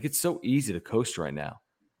done. Like, it's so easy to coast right now.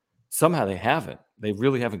 Somehow they haven't. They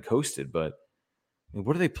really haven't coasted, but I mean,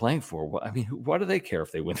 what are they playing for? What do they care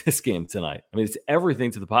if they win this game tonight? I mean, it's everything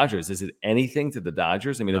to the Padres. Is it anything to the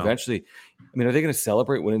Dodgers? I mean, eventually, are they going to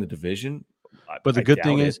celebrate winning the division? But the good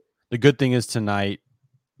thing is tonight,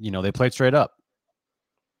 they played straight up.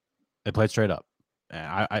 It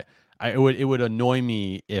would annoy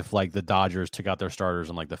me if like the Dodgers took out their starters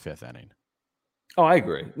in like the 5th inning. Oh, I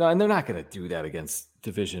agree. No, and they're not going to do that against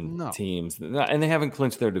division teams. And they haven't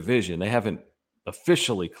clinched their division. They haven't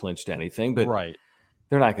officially clinched anything, but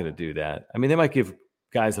they're not going to do that. I mean, they might give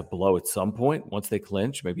guys a blow at some point once they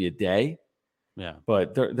clinch, maybe a day. Yeah.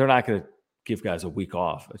 But they're not going to give guys a week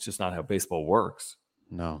off. It's just not how baseball works.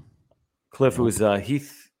 No. Cliff, it was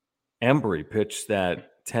Heath Embry pitched that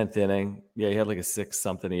 10th inning. Yeah, he had like a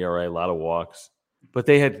 6-something ERA, a lot of walks. But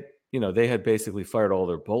they had basically fired all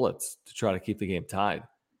their bullets to try to keep the game tied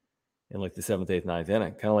in like the 7th, 8th, 9th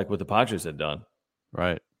inning, kind of like what the Padres had done.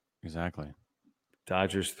 Right. Exactly.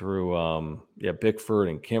 Dodgers threw Bickford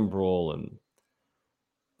and Kimbrel, and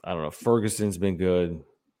I don't know, Ferguson's been good.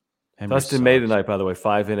 Dustin May tonight, by the way,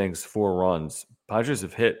 5 innings, 4 runs. Padres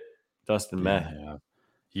have hit Dustin May.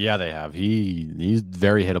 Yeah, they have. He's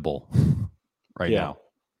very hittable now.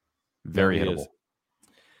 Very hittable.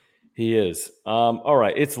 He is. All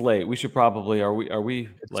right, it's late. We should probably are we oh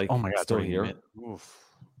my God, still here? Oof.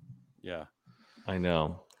 Yeah. I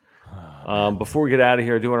know. Before we get out of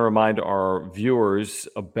here, I do want to remind our viewers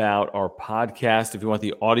about our podcast. If you want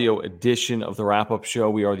the audio edition of the wrap-up show,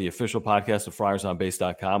 we are the official podcast of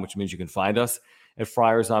FriersOnBase.com, which means you can find us at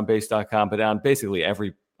FriersOnBase.com, but on basically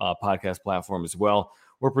every podcast platform as well.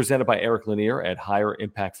 We're presented by Eric Lanier at Higher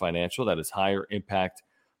Impact Financial. That is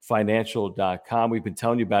HigherImpactFinancial.com. We've been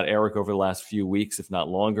telling you about Eric over the last few weeks, if not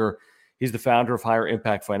longer. He's the founder of Higher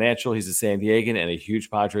Impact Financial. He's a San Diegan and a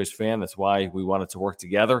huge Padres fan. That's why we wanted to work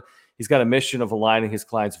together. He's got a mission of aligning his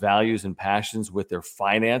clients' values and passions with their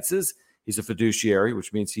finances. He's a fiduciary,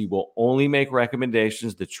 which means he will only make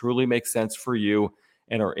recommendations that truly make sense for you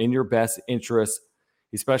and are in your best interest.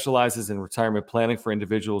 He specializes in retirement planning for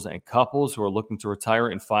individuals and couples who are looking to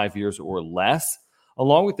retire in 5 years or less.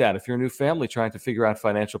 Along with that, if you're a new family trying to figure out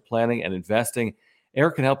financial planning and investing,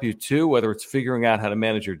 Eric can help you too, whether it's figuring out how to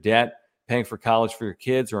manage your debt, paying for college for your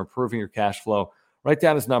kids, or improving your cash flow. Write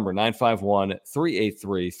down his number,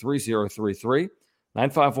 951-383-3033,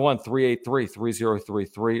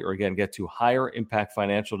 951-383-3033, or again, get to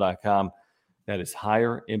higherimpactfinancial.com. That is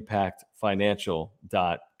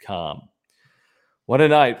higherimpactfinancial.com. What a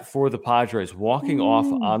night for the Padres, walking off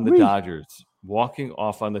on the Dodgers.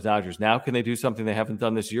 Now can they do something they haven't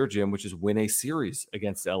done this year, Jim, which is win a series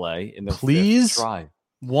against LA in their fifth try?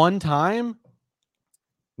 One time?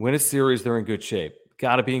 Win a series, they're in good shape.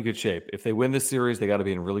 Got to be in good shape. If they win this series, they got to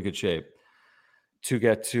be in really good shape to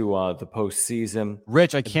get to the postseason.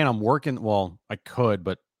 Rich, I can't. I'm working. Well, I could,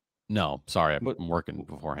 but no. Sorry, I'm working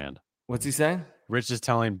beforehand. What's he saying? Rich is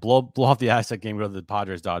telling blow off the Aztec game, go to the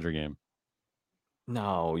Padres-Dodger game.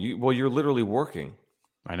 No, you're literally working.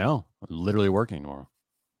 I know. I'm literally working tomorrow.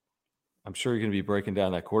 I'm sure you're going to be breaking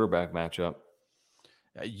down that quarterback matchup.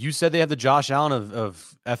 You said they have the Josh Allen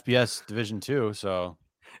of FBS Division 2, so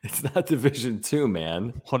it's not Division 2,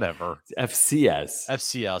 man. Whatever. It's FCS.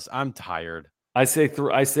 FCS. I'm tired. I say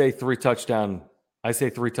three touchdowns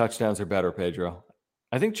are better, Pedro.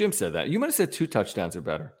 I think Jim said that. You might have said 2 touchdowns are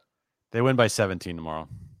better. They win by 17 tomorrow.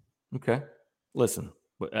 Okay. Listen,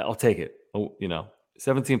 I'll take it.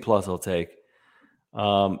 17 plus I'll take.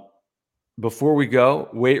 Before we go,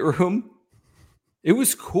 weight room. It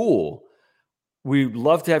was cool. We'd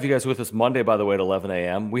love to have you guys with us Monday, by the way, at 11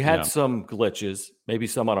 a.m. We had some glitches, maybe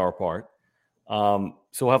some on our part. So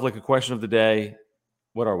we'll have like a question of the day.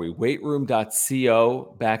 What are we?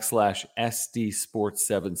 Weightroom.co/SD Sports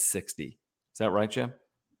 760. Is that right, Jim?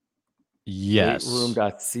 Yes.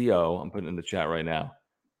 Weightroom.co. I'm putting it in the chat right now.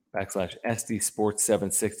 /SD Sports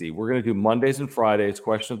 760. We're going to do Mondays and Fridays,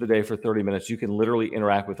 question of the day for 30 minutes. You can literally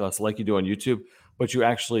interact with us like you do on YouTube, but you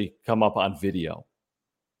actually come up on video.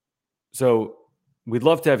 So we'd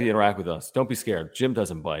love to have you interact with us. Don't be scared. Jim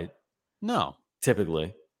doesn't bite. No.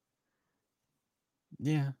 Typically.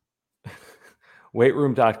 Yeah.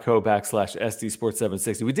 Weightroom.co/SD Sports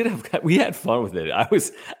 760. We had fun with it. I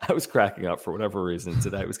was cracking up for whatever reason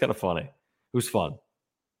today. It was kind of funny. It was fun.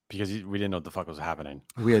 Because we didn't know what the fuck was happening.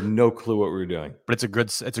 We had no clue what we were doing. But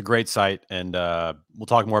it's a great site, and we'll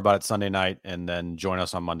talk more about it Sunday night, and then join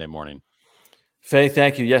us on Monday morning. Faye,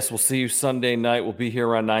 thank you. Yes, we'll see you Sunday night. We'll be here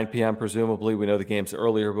around 9 p.m. presumably. We know the game's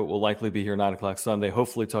earlier, but we'll likely be here 9 o'clock Sunday,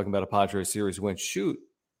 hopefully talking about a Padres series win. Shoot,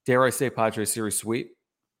 dare I say Padres series sweep?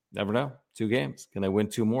 Never know. 2 games. Can they win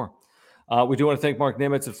 2 more? We do want to thank Mark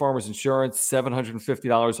Nimitz at Farmers Insurance.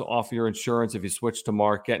 $750 off your insurance if you switch to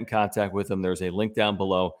Mark. Get in contact with him. There's a link down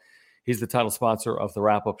below. He's the title sponsor of the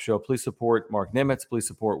wrap-up show. Please support Mark Nimitz. Please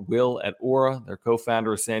support Will at Aura, their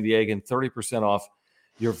co-founder of San Diego. 30% off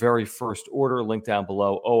your very first order. Link down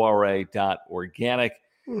below, ora.organic.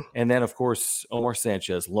 And then, of course, Omar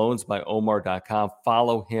Sanchez, loansbyomar.com.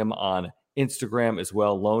 Follow him on Instagram as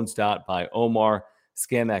well, loans.byomar.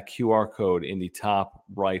 Scan that QR code in the top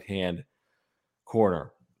right-hand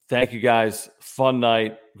corner. Thank you, guys. Fun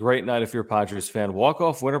night. Great night if you're a Padres fan.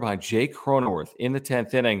 Walk-off winner behind Jake Cronenworth in the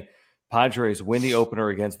 10th inning. Padres win the opener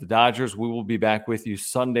against the Dodgers. We will be back with you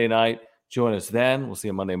Sunday night. Join us then. We'll see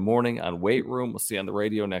you Monday morning on Weight Room. We'll see you on the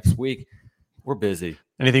radio next week. We're busy.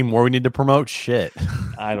 Anything more we need to promote? Shit.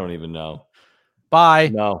 I don't even know. Bye.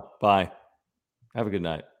 No, bye. Have a good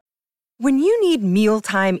night. When you need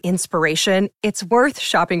mealtime inspiration, it's worth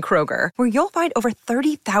shopping Kroger, where you'll find over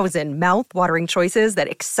 30,000 mouth-watering choices that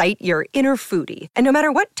excite your inner foodie. And no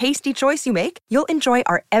matter what tasty choice you make, you'll enjoy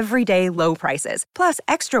our everyday low prices, plus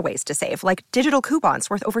extra ways to save, like digital coupons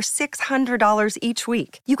worth over $600 each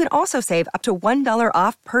week. You can also save up to $1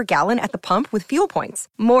 off per gallon at the pump with fuel points.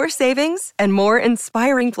 More savings and more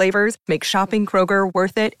inspiring flavors make shopping Kroger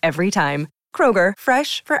worth it every time. Kroger,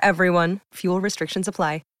 fresh for everyone. Fuel restrictions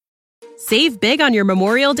apply. Save big on your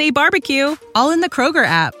Memorial Day barbecue, all in the Kroger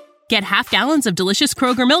app. Get half gallons of delicious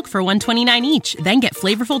Kroger milk for $1.29 each. Then get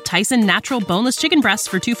flavorful Tyson natural boneless chicken breasts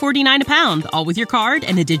for $2.49 a pound, all with your card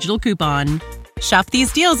and a digital coupon. Shop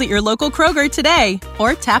these deals at your local Kroger today,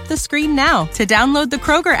 or tap the screen now to download the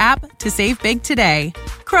Kroger app to save big today.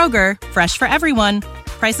 Kroger, fresh for everyone.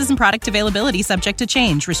 Prices and product availability subject to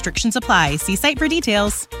change. Restrictions apply. See site for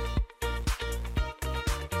details.